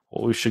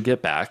 what we should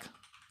get back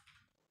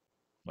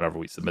whenever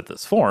we submit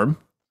this form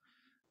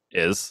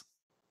is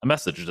a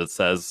message that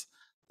says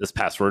this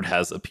password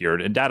has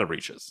appeared in data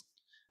breaches.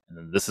 And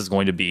then this is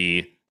going to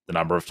be the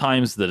number of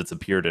times that it's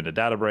appeared in a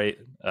data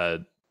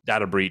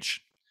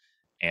breach.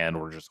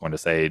 And we're just going to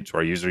say to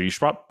our user, you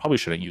probably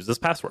shouldn't use this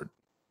password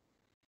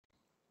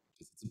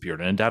because it's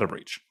appeared in a data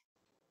breach.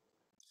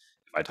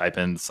 If I type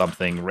in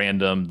something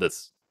random that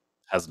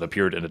hasn't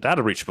appeared in a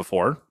data breach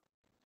before,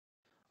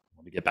 I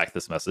want to get back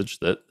this message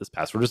that this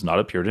password has not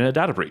appeared in a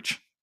data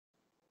breach.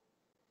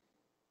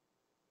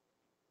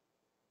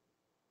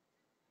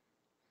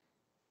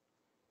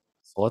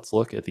 So let's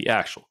look at the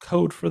actual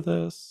code for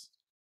this.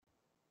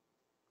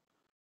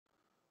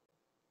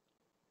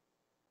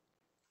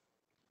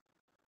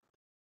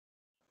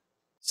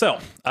 So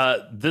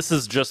this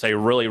is just a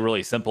really,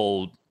 really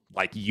simple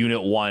like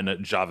unit 1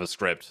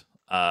 JavaScript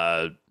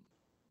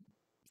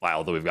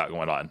file that we've got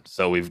going on.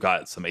 So we've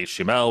got some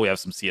HTML, we have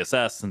some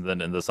CSS, and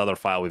then in this other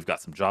file we've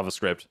got some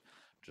JavaScript.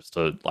 Just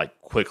to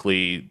like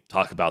quickly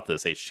talk about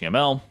this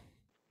HTML,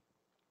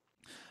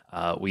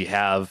 we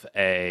have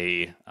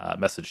a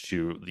message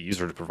to the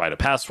user to provide a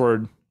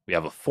password. We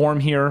have a form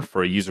here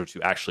for a user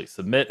to actually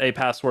submit a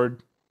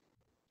password.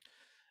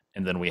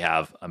 And then we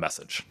have a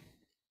message.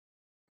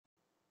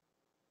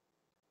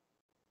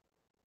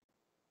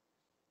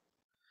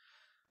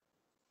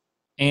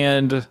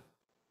 And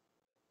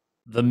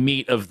the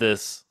meat of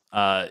this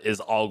is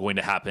all going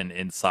to happen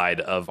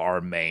inside of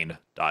our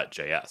main.js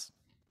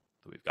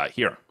that we've got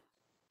here.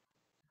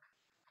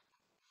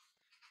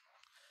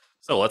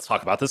 So let's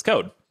talk about this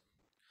code.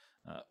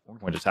 We're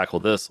going to tackle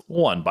this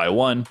one by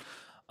one.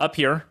 Up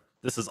here,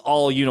 this is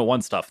all unit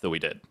 1 stuff that we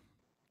did.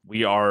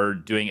 We are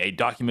doing a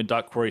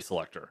document.query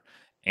selector,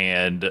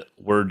 and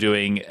we're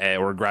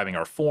grabbing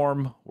our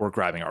form, we're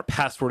grabbing our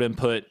password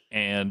input,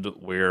 and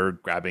we're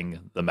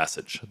grabbing the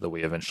message that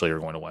we eventually are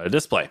going to want to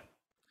display.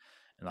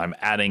 And I'm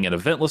adding an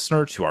event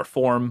listener to our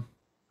form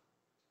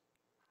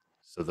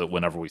so that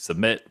whenever we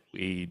submit,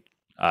 we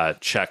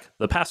check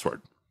the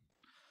password.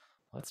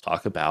 Let's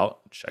talk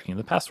about checking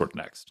the password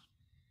next.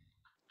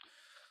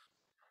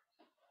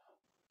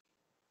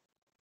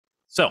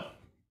 So,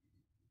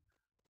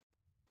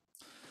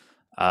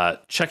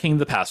 checking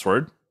the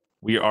password,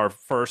 we are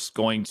first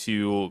going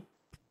to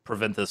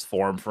prevent this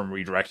form from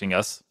redirecting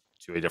us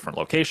to a different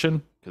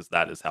location, because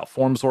that is how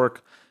forms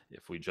work.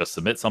 If we just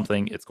submit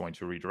something, it's going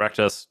to redirect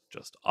us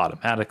just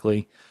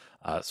automatically.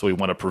 So we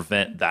want to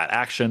prevent that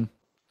action.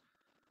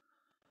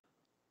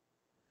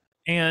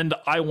 And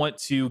I want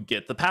to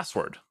get the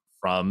password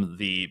from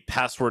the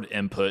password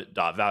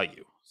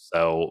input.value.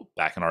 So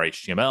back in our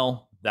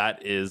HTML,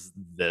 that is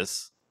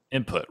this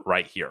input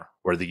right here,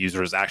 where the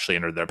user has actually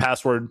entered their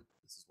password.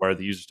 This is where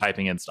the user's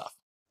typing in stuff.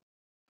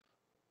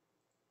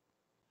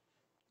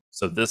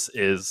 So this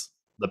is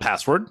the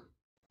password.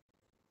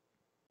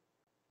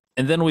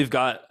 And then we've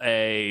got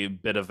a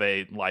bit of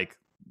a like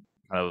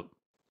kind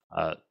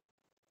of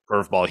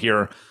curveball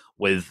here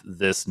with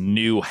this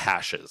new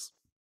hashes.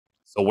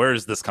 So where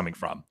is this coming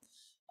from?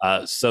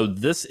 So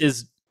this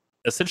is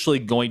essentially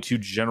going to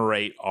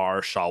generate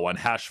our SHA-1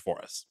 hash for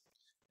us.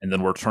 And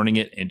then we're turning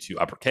it into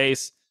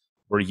uppercase.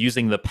 We're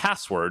using the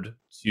password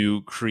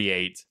to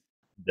create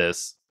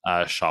this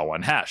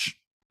SHA-1 hash.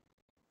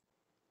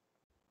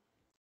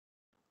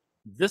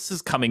 This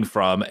is coming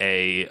from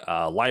a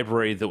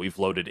library that we've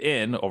loaded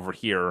in over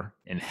here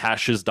in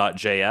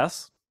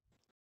hashes.js.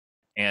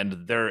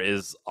 And there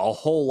is a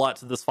whole lot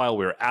to this file.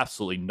 We're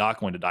absolutely not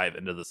going to dive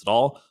into this at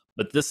all.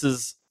 But this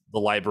is the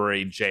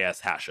library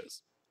JS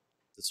hashes.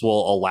 This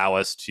will allow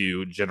us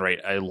to generate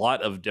a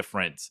lot of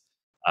different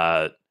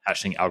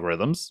hashing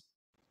algorithms,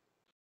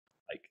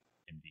 like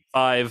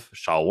MD5,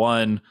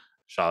 SHA-1,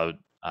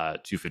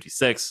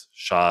 SHA-256,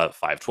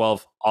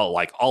 SHA-512.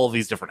 All of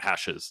these different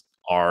hashes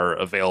are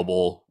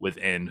available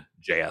within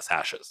JS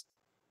hashes.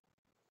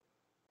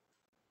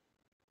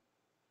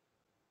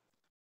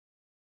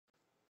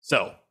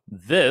 So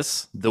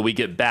this that we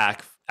get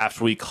back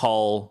after we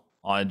call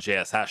on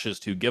JS hashes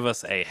to give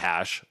us a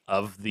hash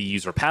of the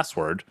user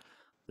password,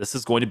 this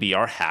is going to be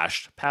our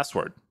hashed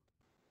password.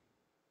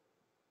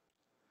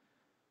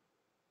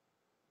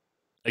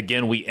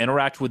 Again, we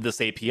interact with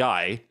this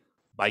API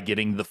by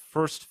getting the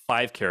first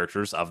 5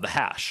 characters of the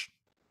hash.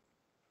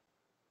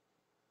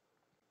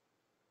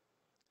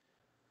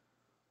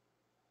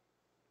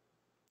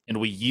 And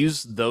we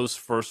use those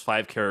first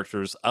 5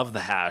 characters of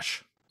the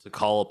hash to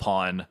call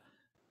upon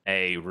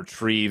a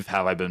retrieve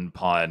have I been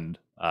pawned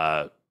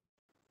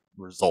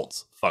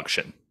results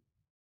function.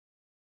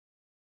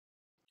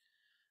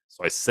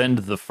 So I send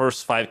the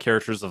first 5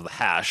 characters of the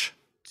hash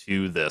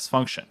to this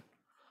function.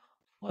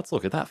 Let's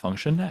look at that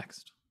function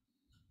next.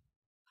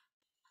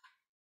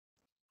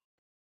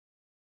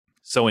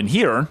 So in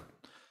here,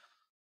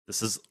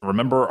 this is,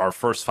 remember, our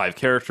first 5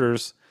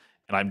 characters,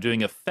 and I'm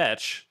doing a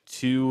fetch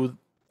to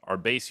our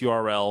base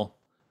URL.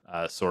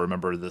 So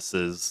remember, this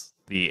is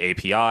the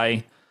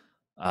API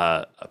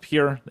up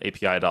here,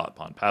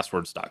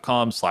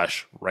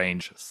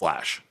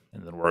 api.pawnpasswords.com/range/,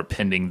 and then we're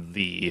appending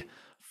the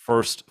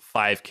first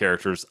 5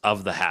 characters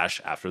of the hash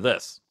after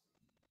this.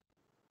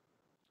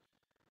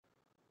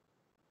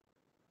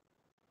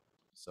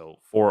 So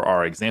for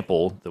our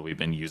example that we've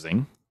been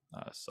using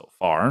so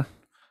far,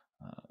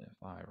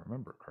 if I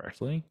remember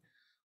correctly,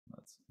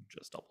 let's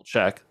just double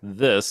check.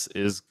 This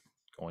is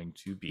going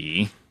to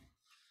be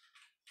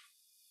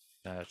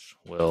fetch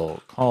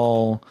will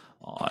call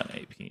on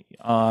API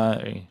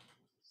on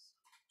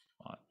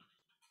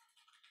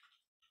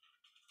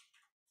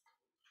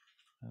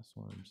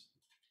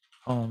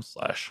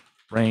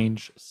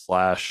passwords.com/range/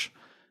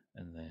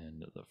 and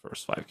then the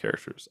first 5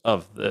 characters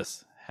of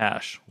this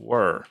hash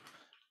were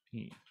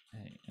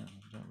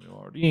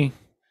PANWRD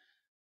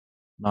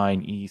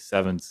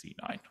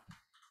 9E7C9.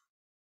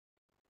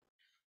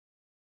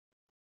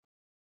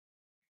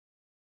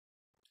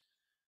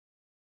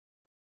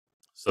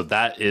 So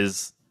that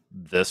is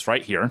this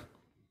right here.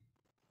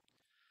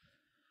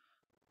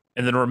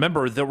 And then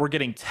remember that we're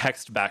getting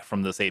text back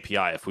from this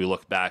API if we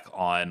look back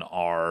on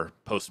our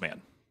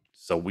Postman.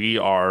 So we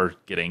are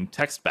getting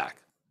text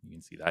back. You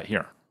can see that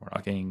here. We're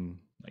not getting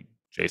like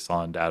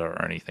JSON data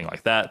or anything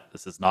like that.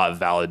 This is not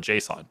valid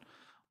JSON.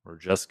 We're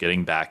just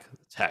getting back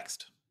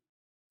text.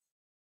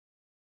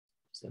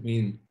 Does that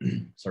mean,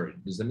 sorry,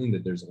 does that mean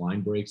that there's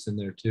line breaks in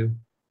there too?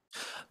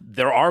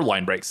 There are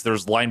line breaks.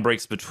 There's line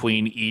breaks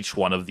between each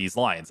one of these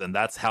lines, and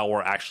that's how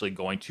we're actually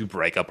going to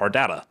break up our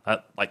data.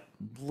 Like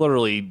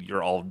literally,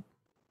 you're all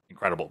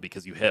incredible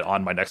because you hit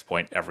on my next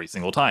point every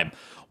single time.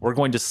 We're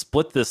going to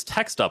split this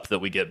text up that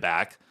we get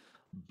back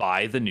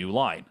by the new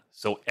line.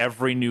 So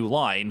every new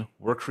line,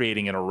 we're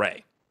creating an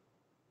array.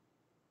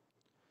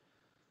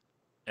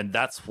 And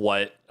that's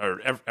what, or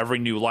every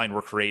new line,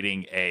 we're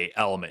creating a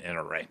element in an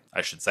array,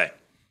 I should say.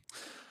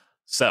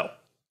 So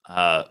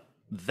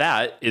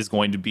that is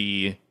going to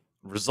be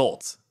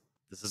results.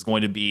 This is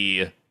going to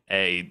be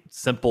a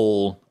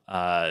simple,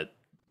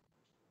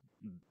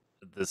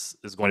 this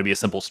is going to be a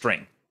simple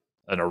string,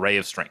 an array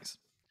of strings.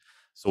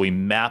 So we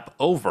map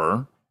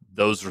over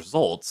those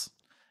results,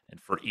 and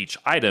for each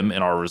item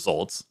in our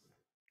results,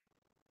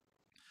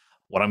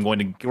 what I'm going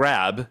to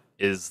grab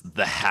is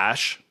the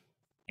hash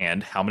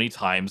and how many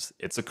times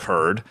it's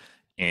occurred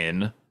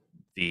in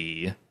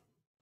the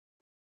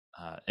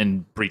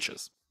in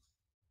breaches.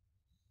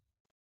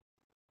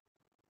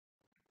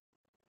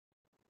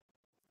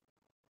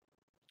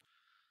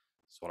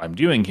 So what I'm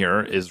doing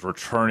here is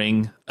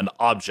returning an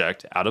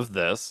object out of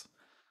this.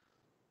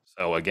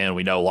 So again,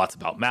 we know lots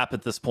about map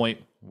at this point.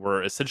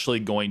 We're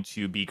essentially going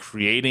to be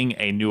creating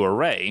a new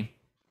array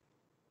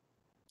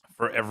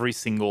for every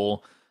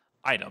single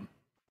item.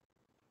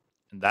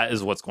 And that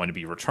is what's going to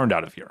be returned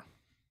out of here.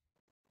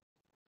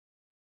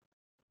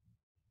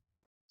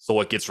 So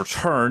what gets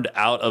returned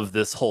out of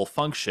this whole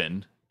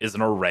function is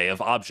an array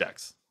of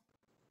objects.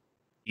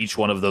 Each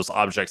one of those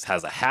objects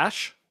has a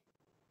hash,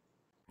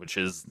 which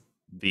is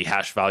the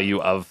hash value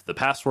of the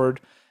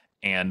password,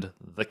 and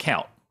the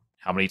count,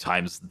 how many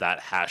times that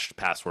hashed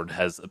password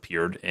has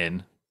appeared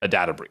in a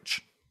data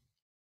breach.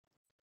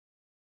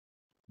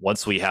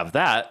 Once we have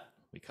that,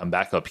 we come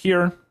back up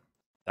here.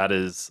 That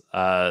is,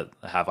 have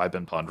I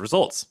been pwned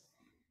results.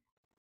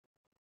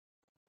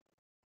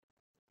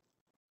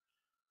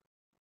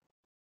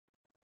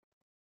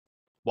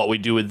 What we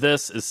do with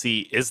this is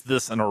see, is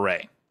this an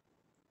array?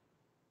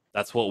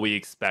 That's what we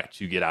expect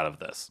to get out of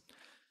this.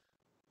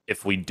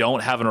 If we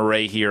don't have an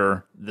array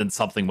here, then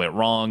something went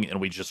wrong, and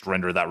we just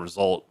render that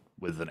result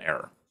with an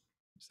error.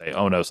 Say,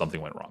 oh no, something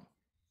went wrong.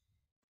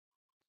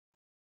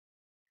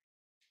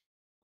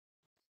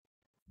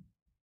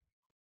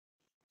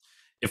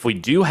 If we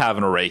do have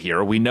an array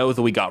here, we know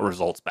that we got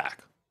results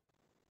back.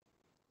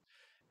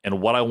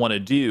 And what I want to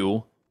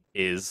do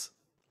is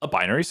a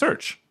binary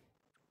search,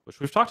 which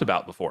we've talked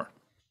about before.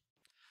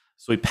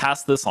 So we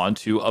pass this on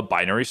to a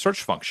binary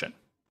search function.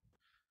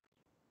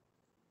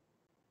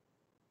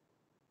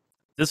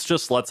 This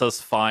just lets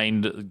us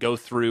go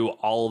through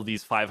all of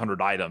these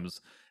 500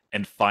 items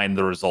and find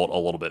the result a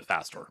little bit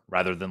faster.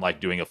 Rather than like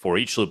doing a for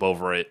each loop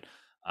over it,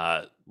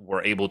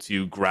 we're able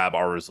to grab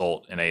our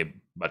result in a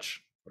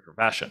much quicker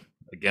fashion.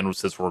 Again,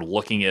 since we're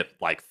looking at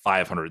like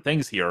 500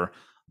 things here,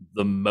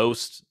 the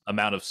most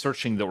amount of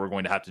searching that we're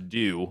going to have to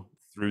do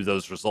through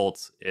those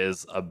results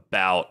is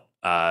about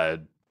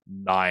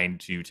 9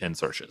 to 10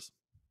 searches.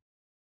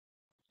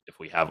 If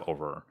we have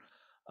over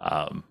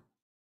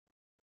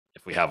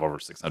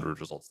 600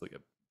 results that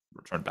get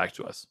returned back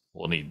to us,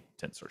 we'll need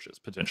 10 searches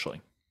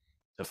potentially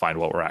to find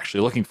what we're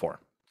actually looking for.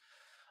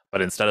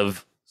 But instead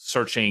of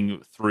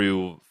searching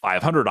through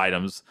 500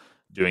 items,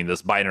 doing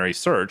this binary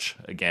search,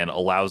 again,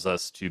 allows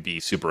us to be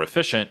super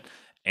efficient.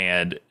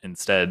 And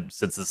instead,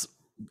 since this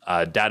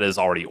data is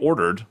already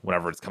ordered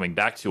whenever it's coming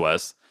back to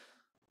us,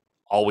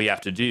 all we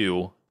have to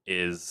do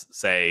is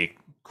say,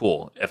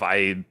 cool, if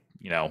I,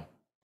 am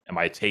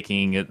I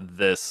taking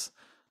this,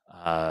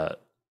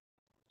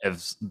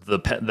 if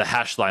the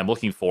hash that I'm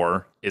looking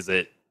for, is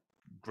it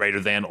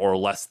greater than or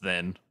less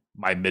than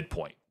my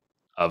midpoint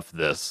of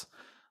this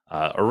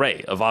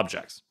array of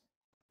objects?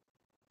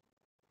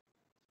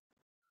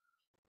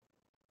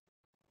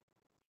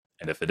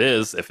 And if it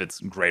is, if it's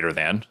greater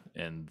than,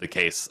 in the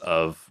case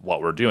of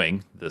what we're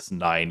doing, this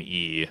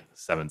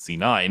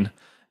 9E7C9,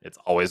 it's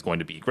always going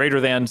to be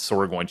greater than, so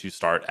we're going to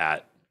start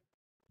at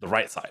the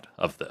right side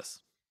of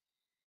this.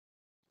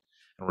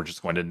 And we're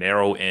just going to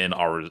narrow in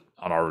on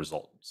our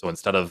result. So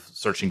instead of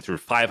searching through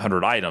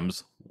 500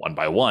 items one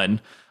by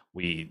one,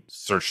 we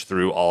search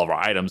through all of our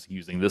items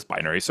using this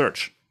binary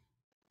search.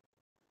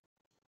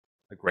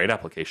 A great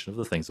application of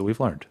the things that we've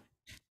learned.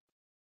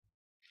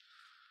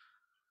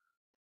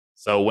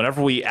 So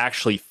whenever we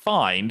actually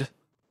find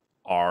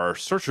our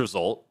search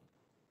result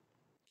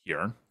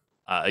here,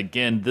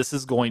 again, this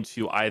is going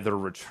to either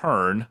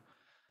return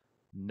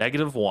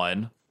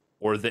 -1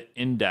 or the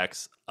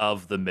index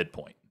of the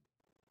midpoint.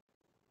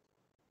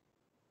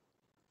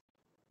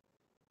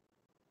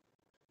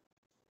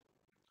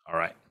 All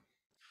right.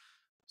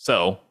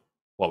 So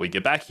what we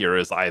get back here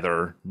is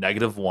either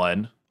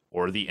 -1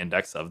 or the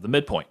index of the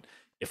midpoint.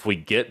 If we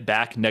get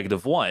back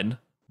 -1,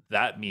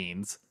 that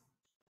means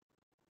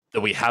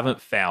that we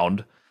haven't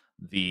found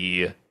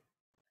the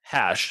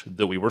hash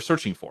that we were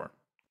searching for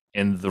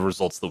in the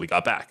results that we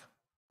got back.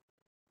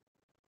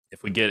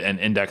 If we get an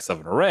index of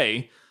an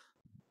array,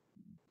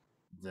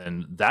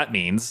 then that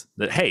means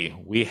that, hey,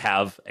 we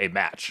have a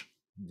match.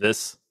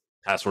 This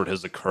password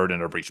has occurred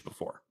in a breach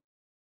before.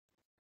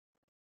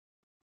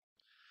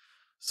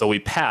 So we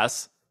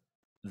pass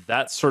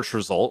that search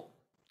result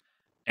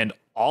and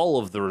all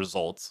of the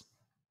results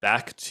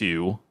back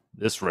to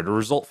this render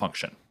result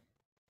function.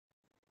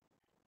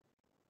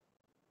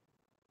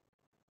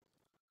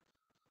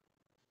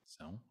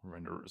 So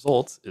render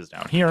results is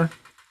down here.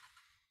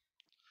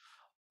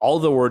 All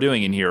that we're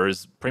doing in here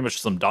is pretty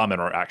much some DOM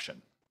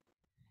interaction.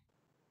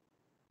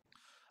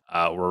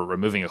 We're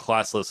removing a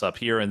class list up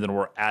here, and then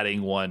we're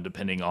adding one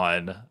depending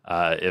on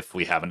if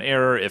we have an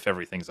error, if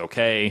everything's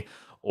okay,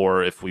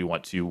 or if we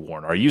want to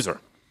warn our user.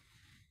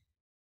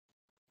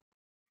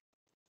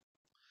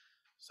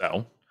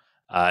 So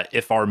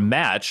if our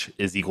match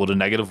is equal to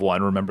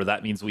 -1, remember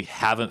that means we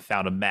haven't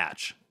found a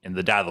match in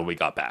the data we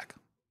got back.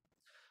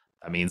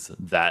 That means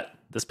that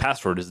this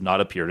password has not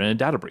appeared in a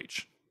data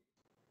breach.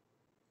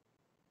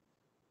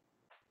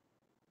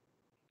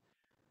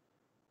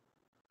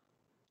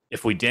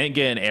 If we didn't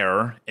get an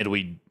error and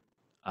we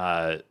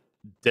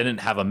didn't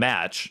have a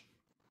match,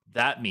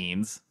 that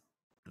means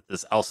that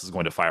this else is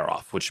going to fire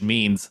off, which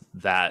means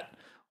that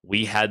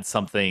we had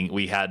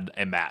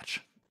a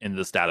match in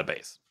this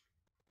database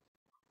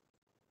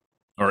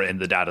or in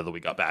the data that we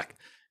got back.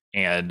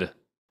 And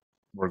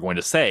we're going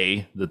to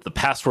say that the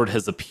password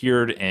has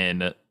appeared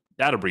in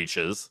data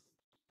breaches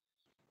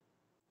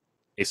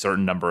a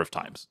certain number of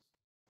times.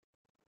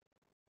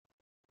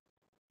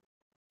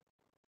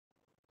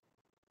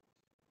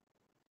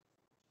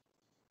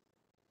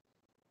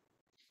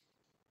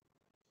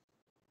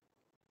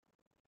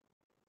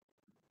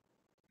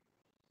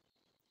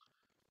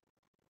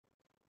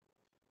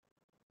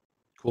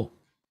 Cool.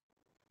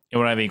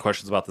 Anyone have any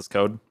questions about this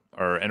code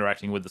or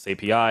interacting with this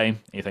API,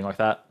 anything like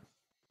that?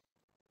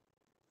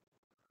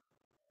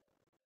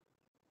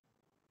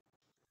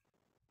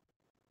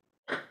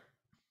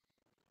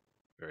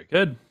 Very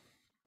good.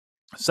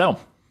 So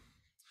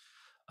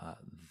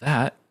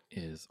that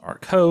is our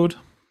code.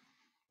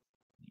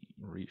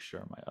 Let me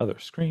reshare my other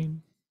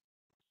screen.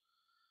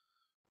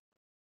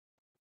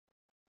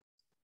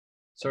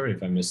 Sorry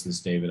if I missed this,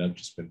 David. I've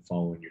just been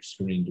following your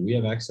screen. Do we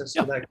have access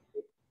Yeah. to that?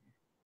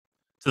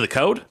 To the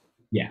code?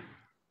 Yeah.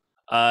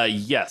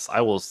 Yes,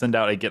 I will send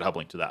out a GitHub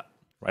link to that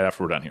right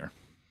after we're done here.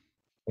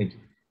 Thank you.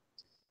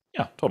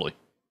 Yeah, totally.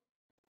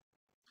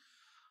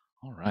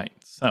 All right,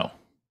 so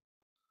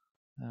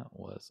that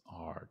was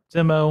our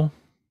demo.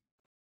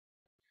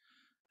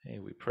 Hey,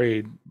 we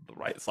prayed the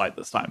right slide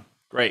this time.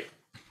 Great.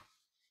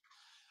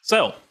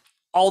 So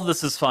all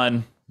this is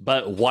fun,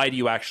 but why do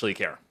you actually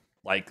care?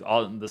 Like,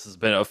 this has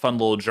been a fun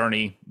little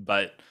journey,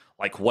 but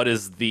like, what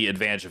is the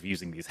advantage of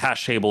using these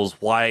hash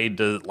tables? Why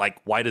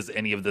does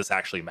any of this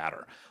actually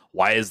matter?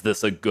 Why is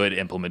this a good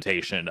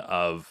implementation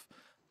of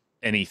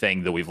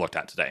anything that we've looked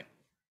at today?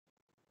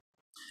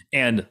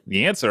 And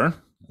the answer,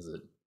 as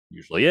it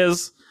usually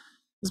is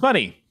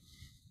money.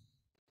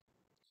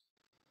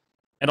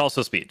 And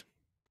also speed.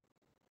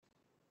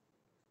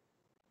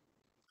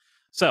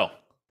 So,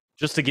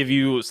 just to give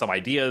you some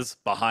ideas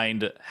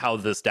behind how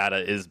this data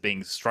is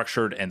being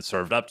structured and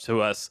served up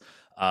to us,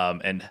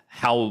 and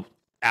how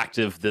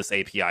active this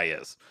API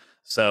is.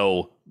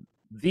 So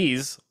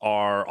these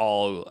are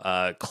all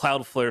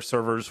Cloudflare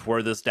servers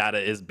where this data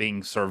is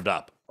being served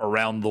up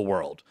around the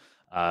world.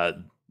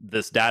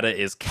 This data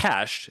is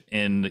cached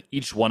in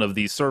each one of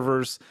these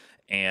servers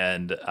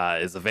and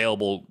is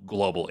available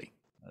globally.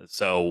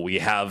 So we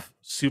have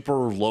super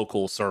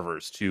local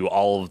servers to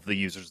all of the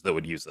users that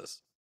would use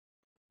this,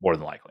 more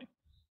than likely.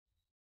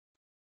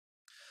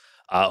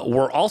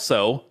 We're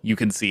also, you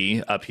can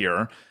see up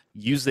here,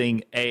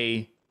 using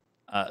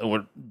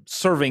we're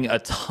serving a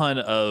ton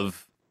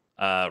of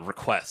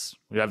requests.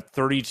 We have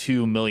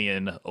 32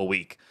 million a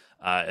week.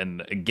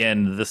 And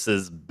again, this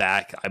is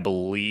back, I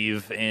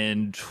believe,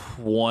 in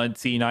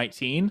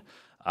 2019,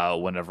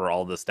 whenever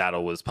all this data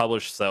was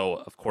published. So,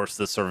 of course,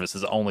 this service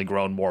has only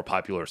grown more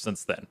popular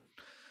since then.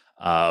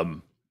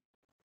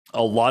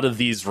 A lot of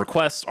these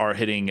requests are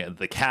hitting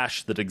the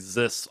cache that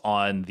exists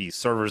on the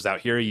servers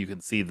out here. You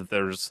can see that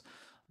there's,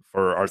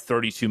 for our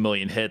 32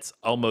 million hits,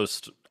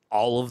 almost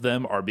all of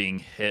them are being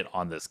hit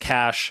on this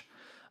cache.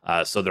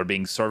 So they're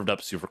being served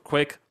up super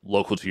quick,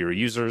 local to your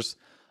users.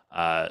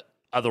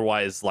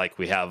 Otherwise, like,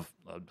 we have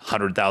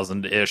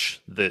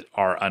 100,000-ish that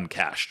are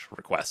uncached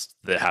requests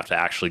that have to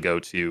actually go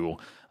to,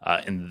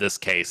 in this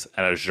case,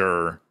 an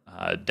Azure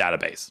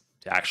database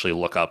to actually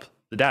look up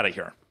the data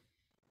here.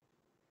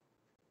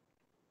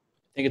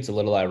 I think it's a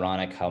little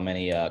ironic how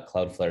many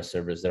Cloudflare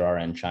servers there are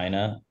in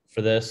China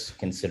for this,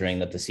 considering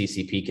that the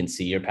CCP can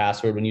see your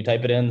password when you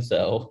type it in.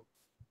 So,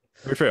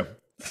 very true.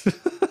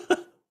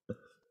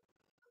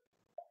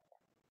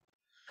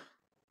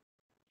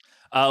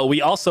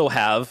 We also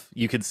have,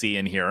 you can see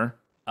in here,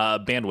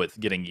 bandwidth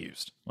getting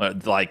used,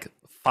 like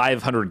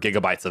 500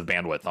 gigabytes of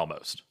bandwidth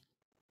almost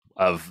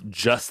of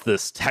just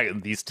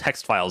these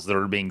text files that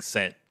are being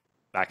sent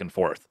back and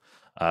forth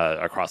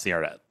across the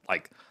internet.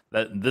 Like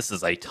that, this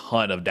is a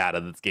ton of data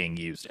that's getting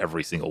used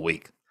every single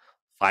week.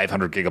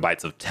 500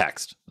 gigabytes of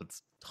text.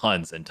 That's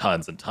tons and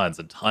tons and tons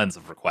and tons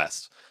of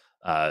requests.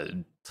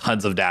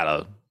 Tons of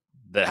data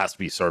that has to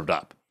be served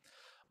up.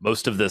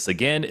 Most of this,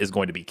 again, is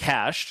going to be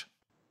cached.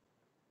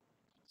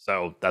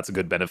 So that's a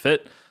good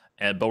benefit.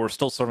 But we're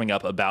still serving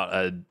up about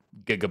a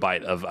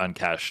gigabyte of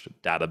uncached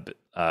data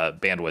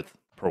bandwidth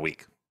per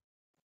week.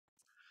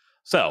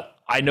 So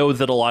I know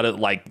that a lot of,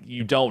 like,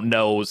 you don't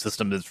know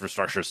system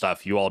infrastructure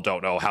stuff. You all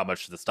don't know how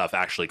much this stuff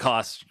actually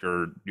costs,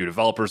 your new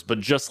developers.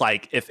 But just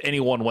like, if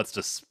anyone wants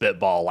to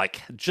spitball,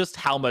 like, just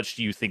how much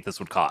do you think this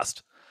would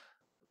cost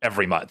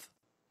every month?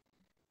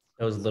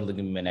 That was literally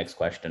gonna be my next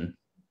question.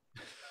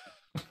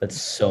 That's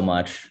so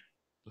much.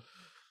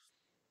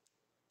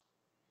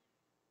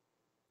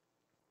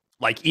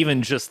 Like,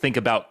 even just think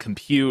about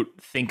compute,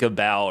 think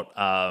about,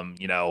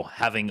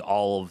 having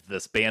all of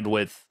this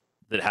bandwidth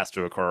that has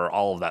to occur,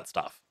 all of that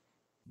stuff.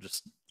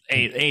 Just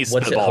a What's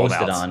it spitball hosted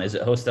amounts. on? Is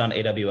it hosted on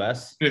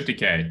AWS?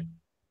 50K.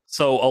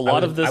 So a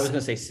lot of I this, was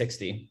gonna say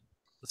 60.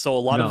 so a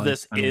lot No, of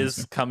this I don't is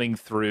think so. coming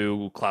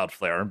through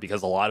Cloudflare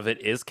because a lot of it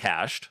is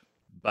cached.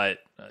 But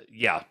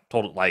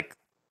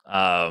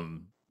the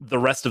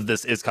rest of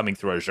this is coming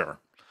through Azure.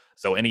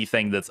 So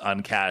anything that's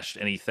uncached,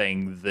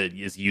 anything that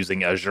is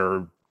using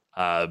Azure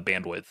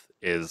bandwidth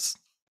is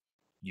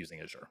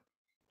using Azure.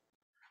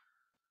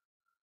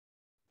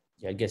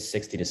 Yeah, I guess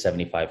 60 to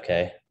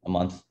 75K a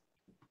month.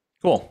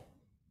 Cool.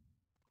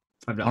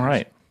 $5. All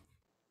right.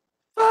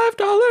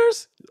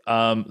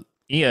 $5.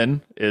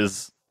 Ian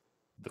is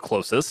the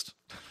closest.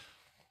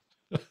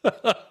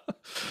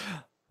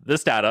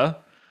 This data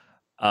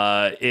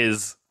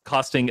is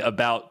costing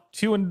about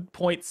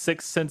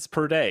 2.6 cents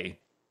per day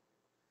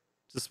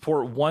to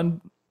support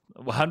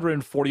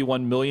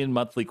 141 million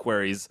monthly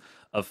queries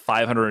of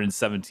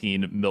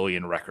 517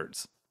 million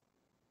records.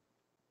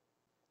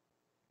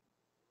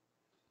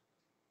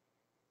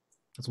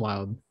 That's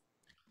wild.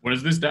 What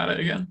is this data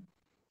again?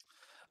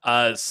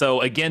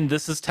 So again,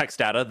 this is text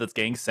data that's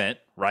getting sent,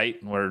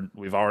 right? Where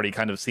we've already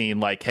kind of seen,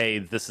 like, hey,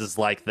 this is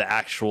like the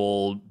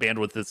actual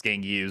bandwidth that's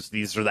getting used.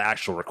 These are the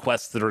actual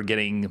requests that are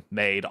getting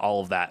made,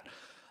 all of that.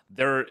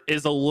 There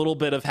is a little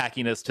bit of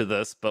hackiness to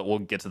this, but we'll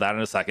get to that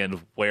in a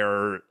second,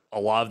 where a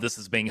lot of this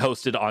is being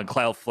hosted on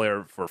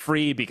Cloudflare for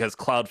free because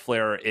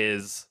Cloudflare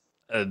is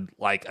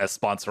a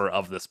sponsor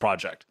of this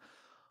project.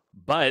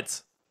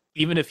 But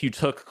even if you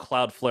took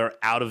Cloudflare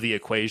out of the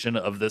equation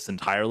of this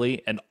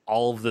entirely, and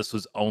all of this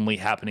was only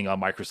happening on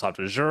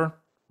Microsoft Azure,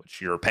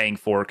 which you're paying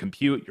for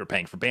compute, you're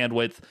paying for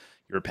bandwidth,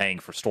 you're paying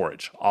for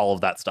storage, all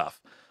of that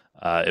stuff.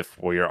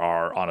 If we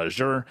are on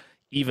Azure,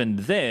 even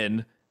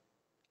then,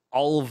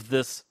 all of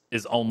this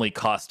is only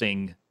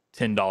costing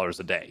 $10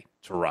 a day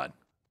to run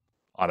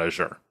on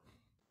Azure.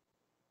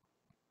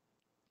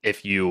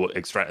 If you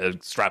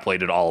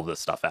extrapolated all of this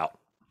stuff out.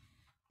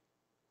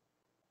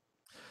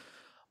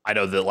 I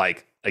know that,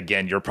 like,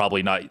 again, you're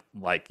probably not,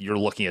 like, you're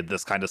looking at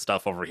this kind of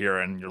stuff over here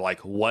and you're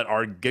like, what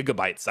are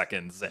gigabyte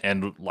seconds?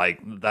 And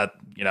like that,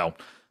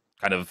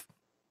 kind of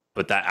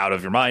put that out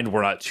of your mind.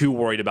 We're not too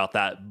worried about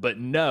that, but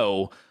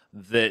know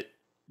that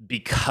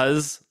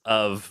because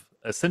of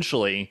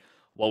essentially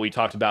what we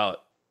talked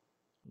about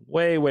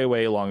way, way,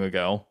 way long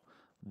ago,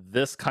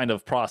 this kind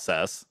of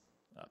process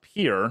up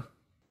here,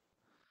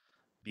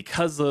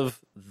 because of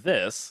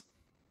this,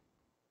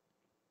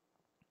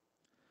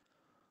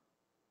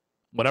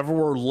 whenever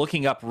we're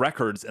looking up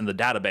records in the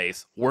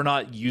database,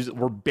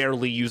 we're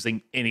barely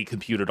using any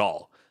compute at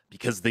all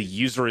because the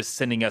user is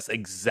sending us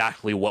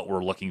exactly what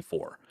we're looking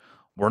for.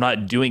 We're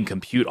not doing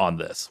compute on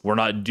this. We're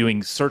not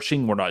doing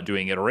searching. We're not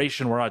doing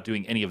iteration. We're not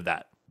doing any of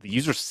that. The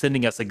user's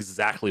sending us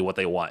exactly what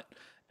they want.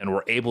 And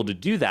we're able to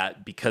do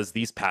that because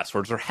these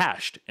passwords are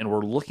hashed and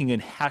we're looking in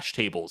hash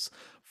tables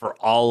for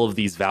all of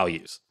these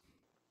values.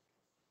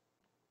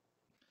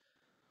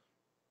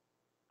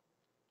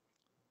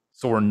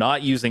 So we're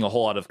not using a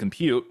whole lot of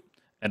compute.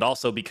 And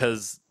also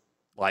because,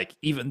 like,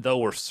 even though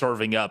we're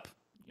serving up,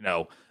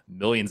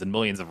 millions and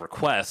millions of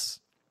requests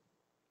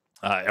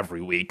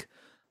every week,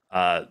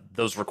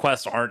 those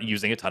requests aren't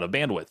using a ton of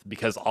bandwidth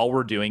because all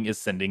we're doing is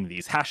sending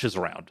these hashes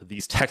around,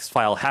 these text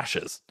file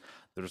hashes.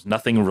 There's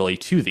nothing really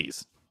to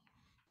these.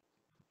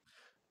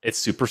 It's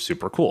super,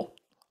 super cool.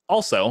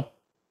 Also,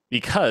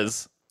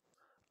 because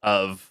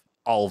of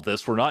all of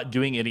this, we're not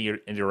doing any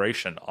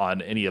iteration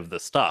on any of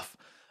this stuff.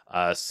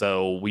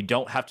 So we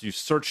don't have to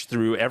search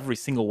through every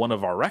single one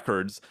of our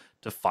records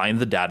to find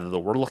the data that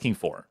we're looking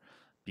for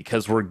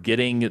because we're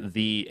getting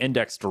the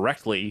index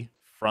directly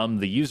from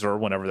the user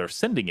whenever they're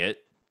sending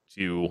it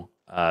to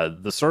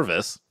the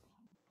service.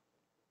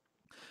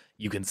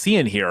 You can see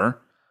in here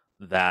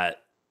that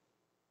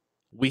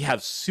we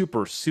have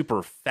super,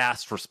 super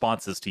fast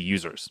responses to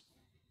users.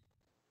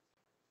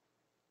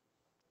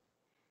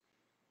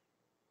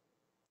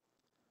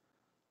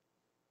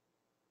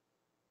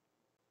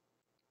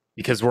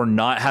 because we're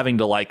not having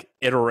to like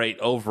iterate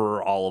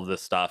over all of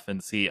this stuff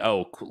and see,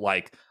 oh,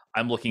 like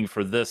I'm looking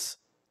for this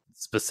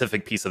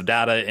specific piece of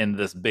data in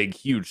this big,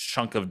 huge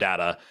chunk of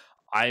data.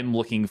 I'm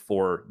looking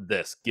for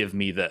this. Give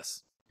me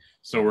this.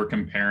 So we're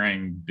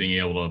comparing being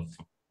able to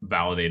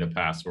validate a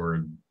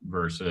password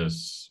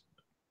versus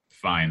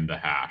find the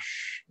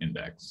hash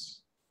index.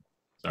 Is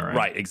that right?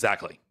 Right,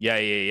 exactly.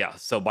 Yeah.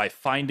 So by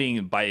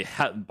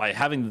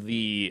having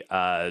the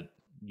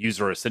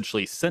user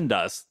essentially send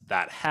us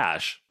that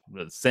hash,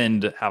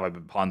 send have I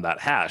been pawned that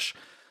hash,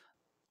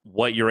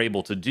 what you're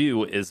able to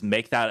do is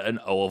make that an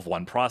O of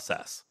 1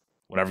 process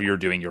whenever you're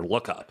doing your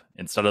lookup,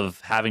 instead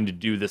of having to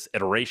do this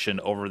iteration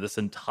over this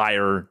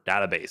entire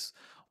database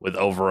with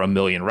over 1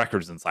 million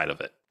records inside of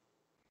it.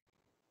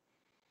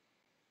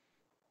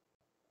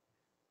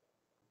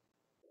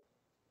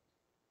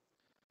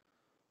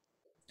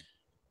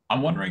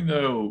 I'm wondering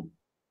though,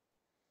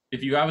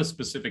 if you have a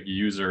specific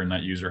user and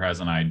that user has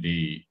an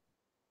ID,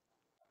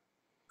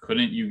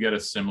 couldn't you get a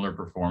similar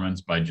performance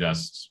by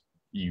just,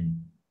 you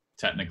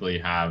technically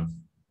have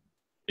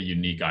a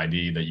unique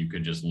ID that you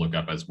could just look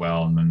up as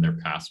well, and then their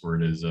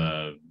password is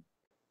a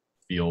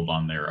field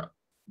on their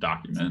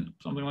document,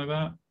 something like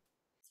that?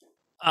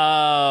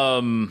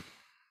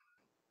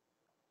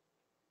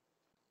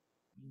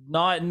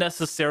 Not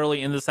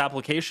necessarily in this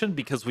application,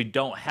 because we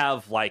don't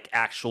have like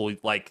actual,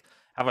 like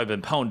Have I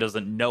Been Pwned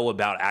doesn't know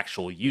about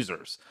actual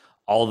users.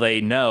 All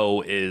they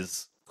know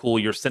is, cool,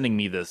 you're sending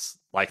me this,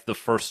 like the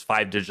first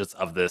 5 digits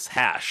of this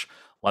hash.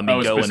 Let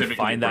me go and specifically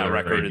find for that their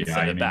record and API,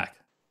 send you it mean? back.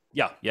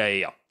 Yeah.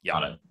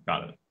 Got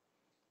it.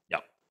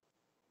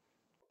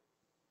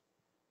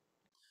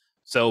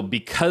 So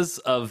because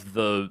of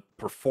the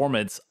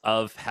performance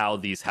of how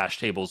these hash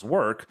tables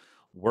work,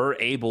 we're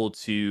able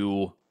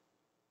to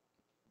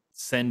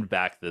send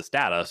back this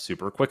data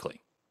super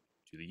quickly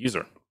to the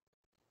user.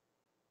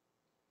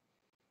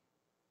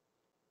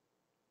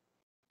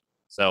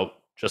 So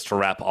just to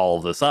wrap all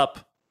of this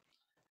up,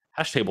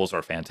 hash tables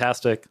are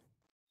fantastic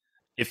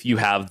if you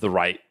have the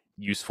right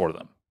use for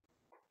them.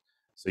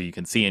 So you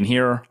can see in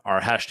here, our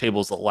hash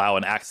tables allow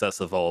an access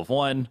of O of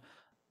 1.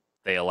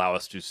 They allow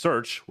us to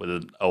search with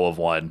an O of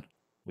 1.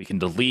 We can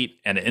delete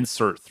and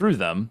insert through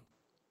them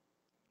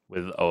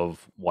with O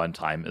of 1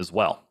 time as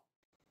well.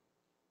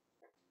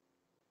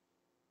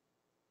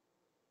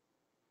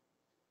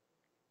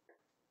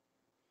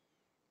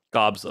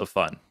 Gobs of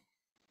fun.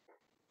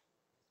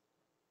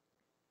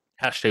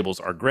 Hash tables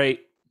are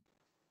great.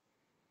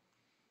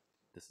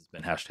 This has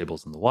been Hash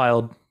Tables in the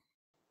Wild.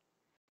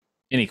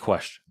 Any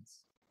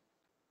questions?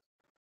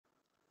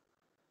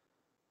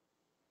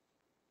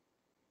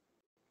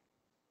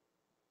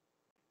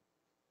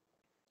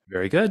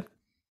 Very good.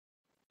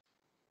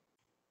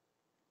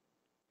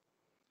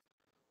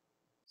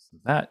 So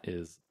that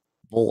is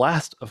the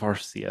last of our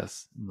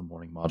CS in the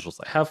morning modules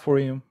I have for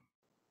you.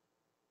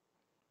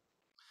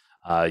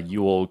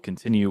 You will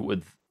continue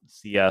with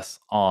CS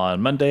on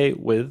Monday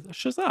with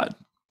Shazad.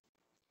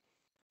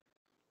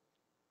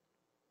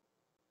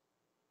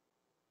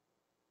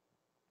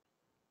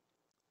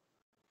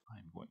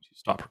 I'm going to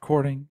stop recording.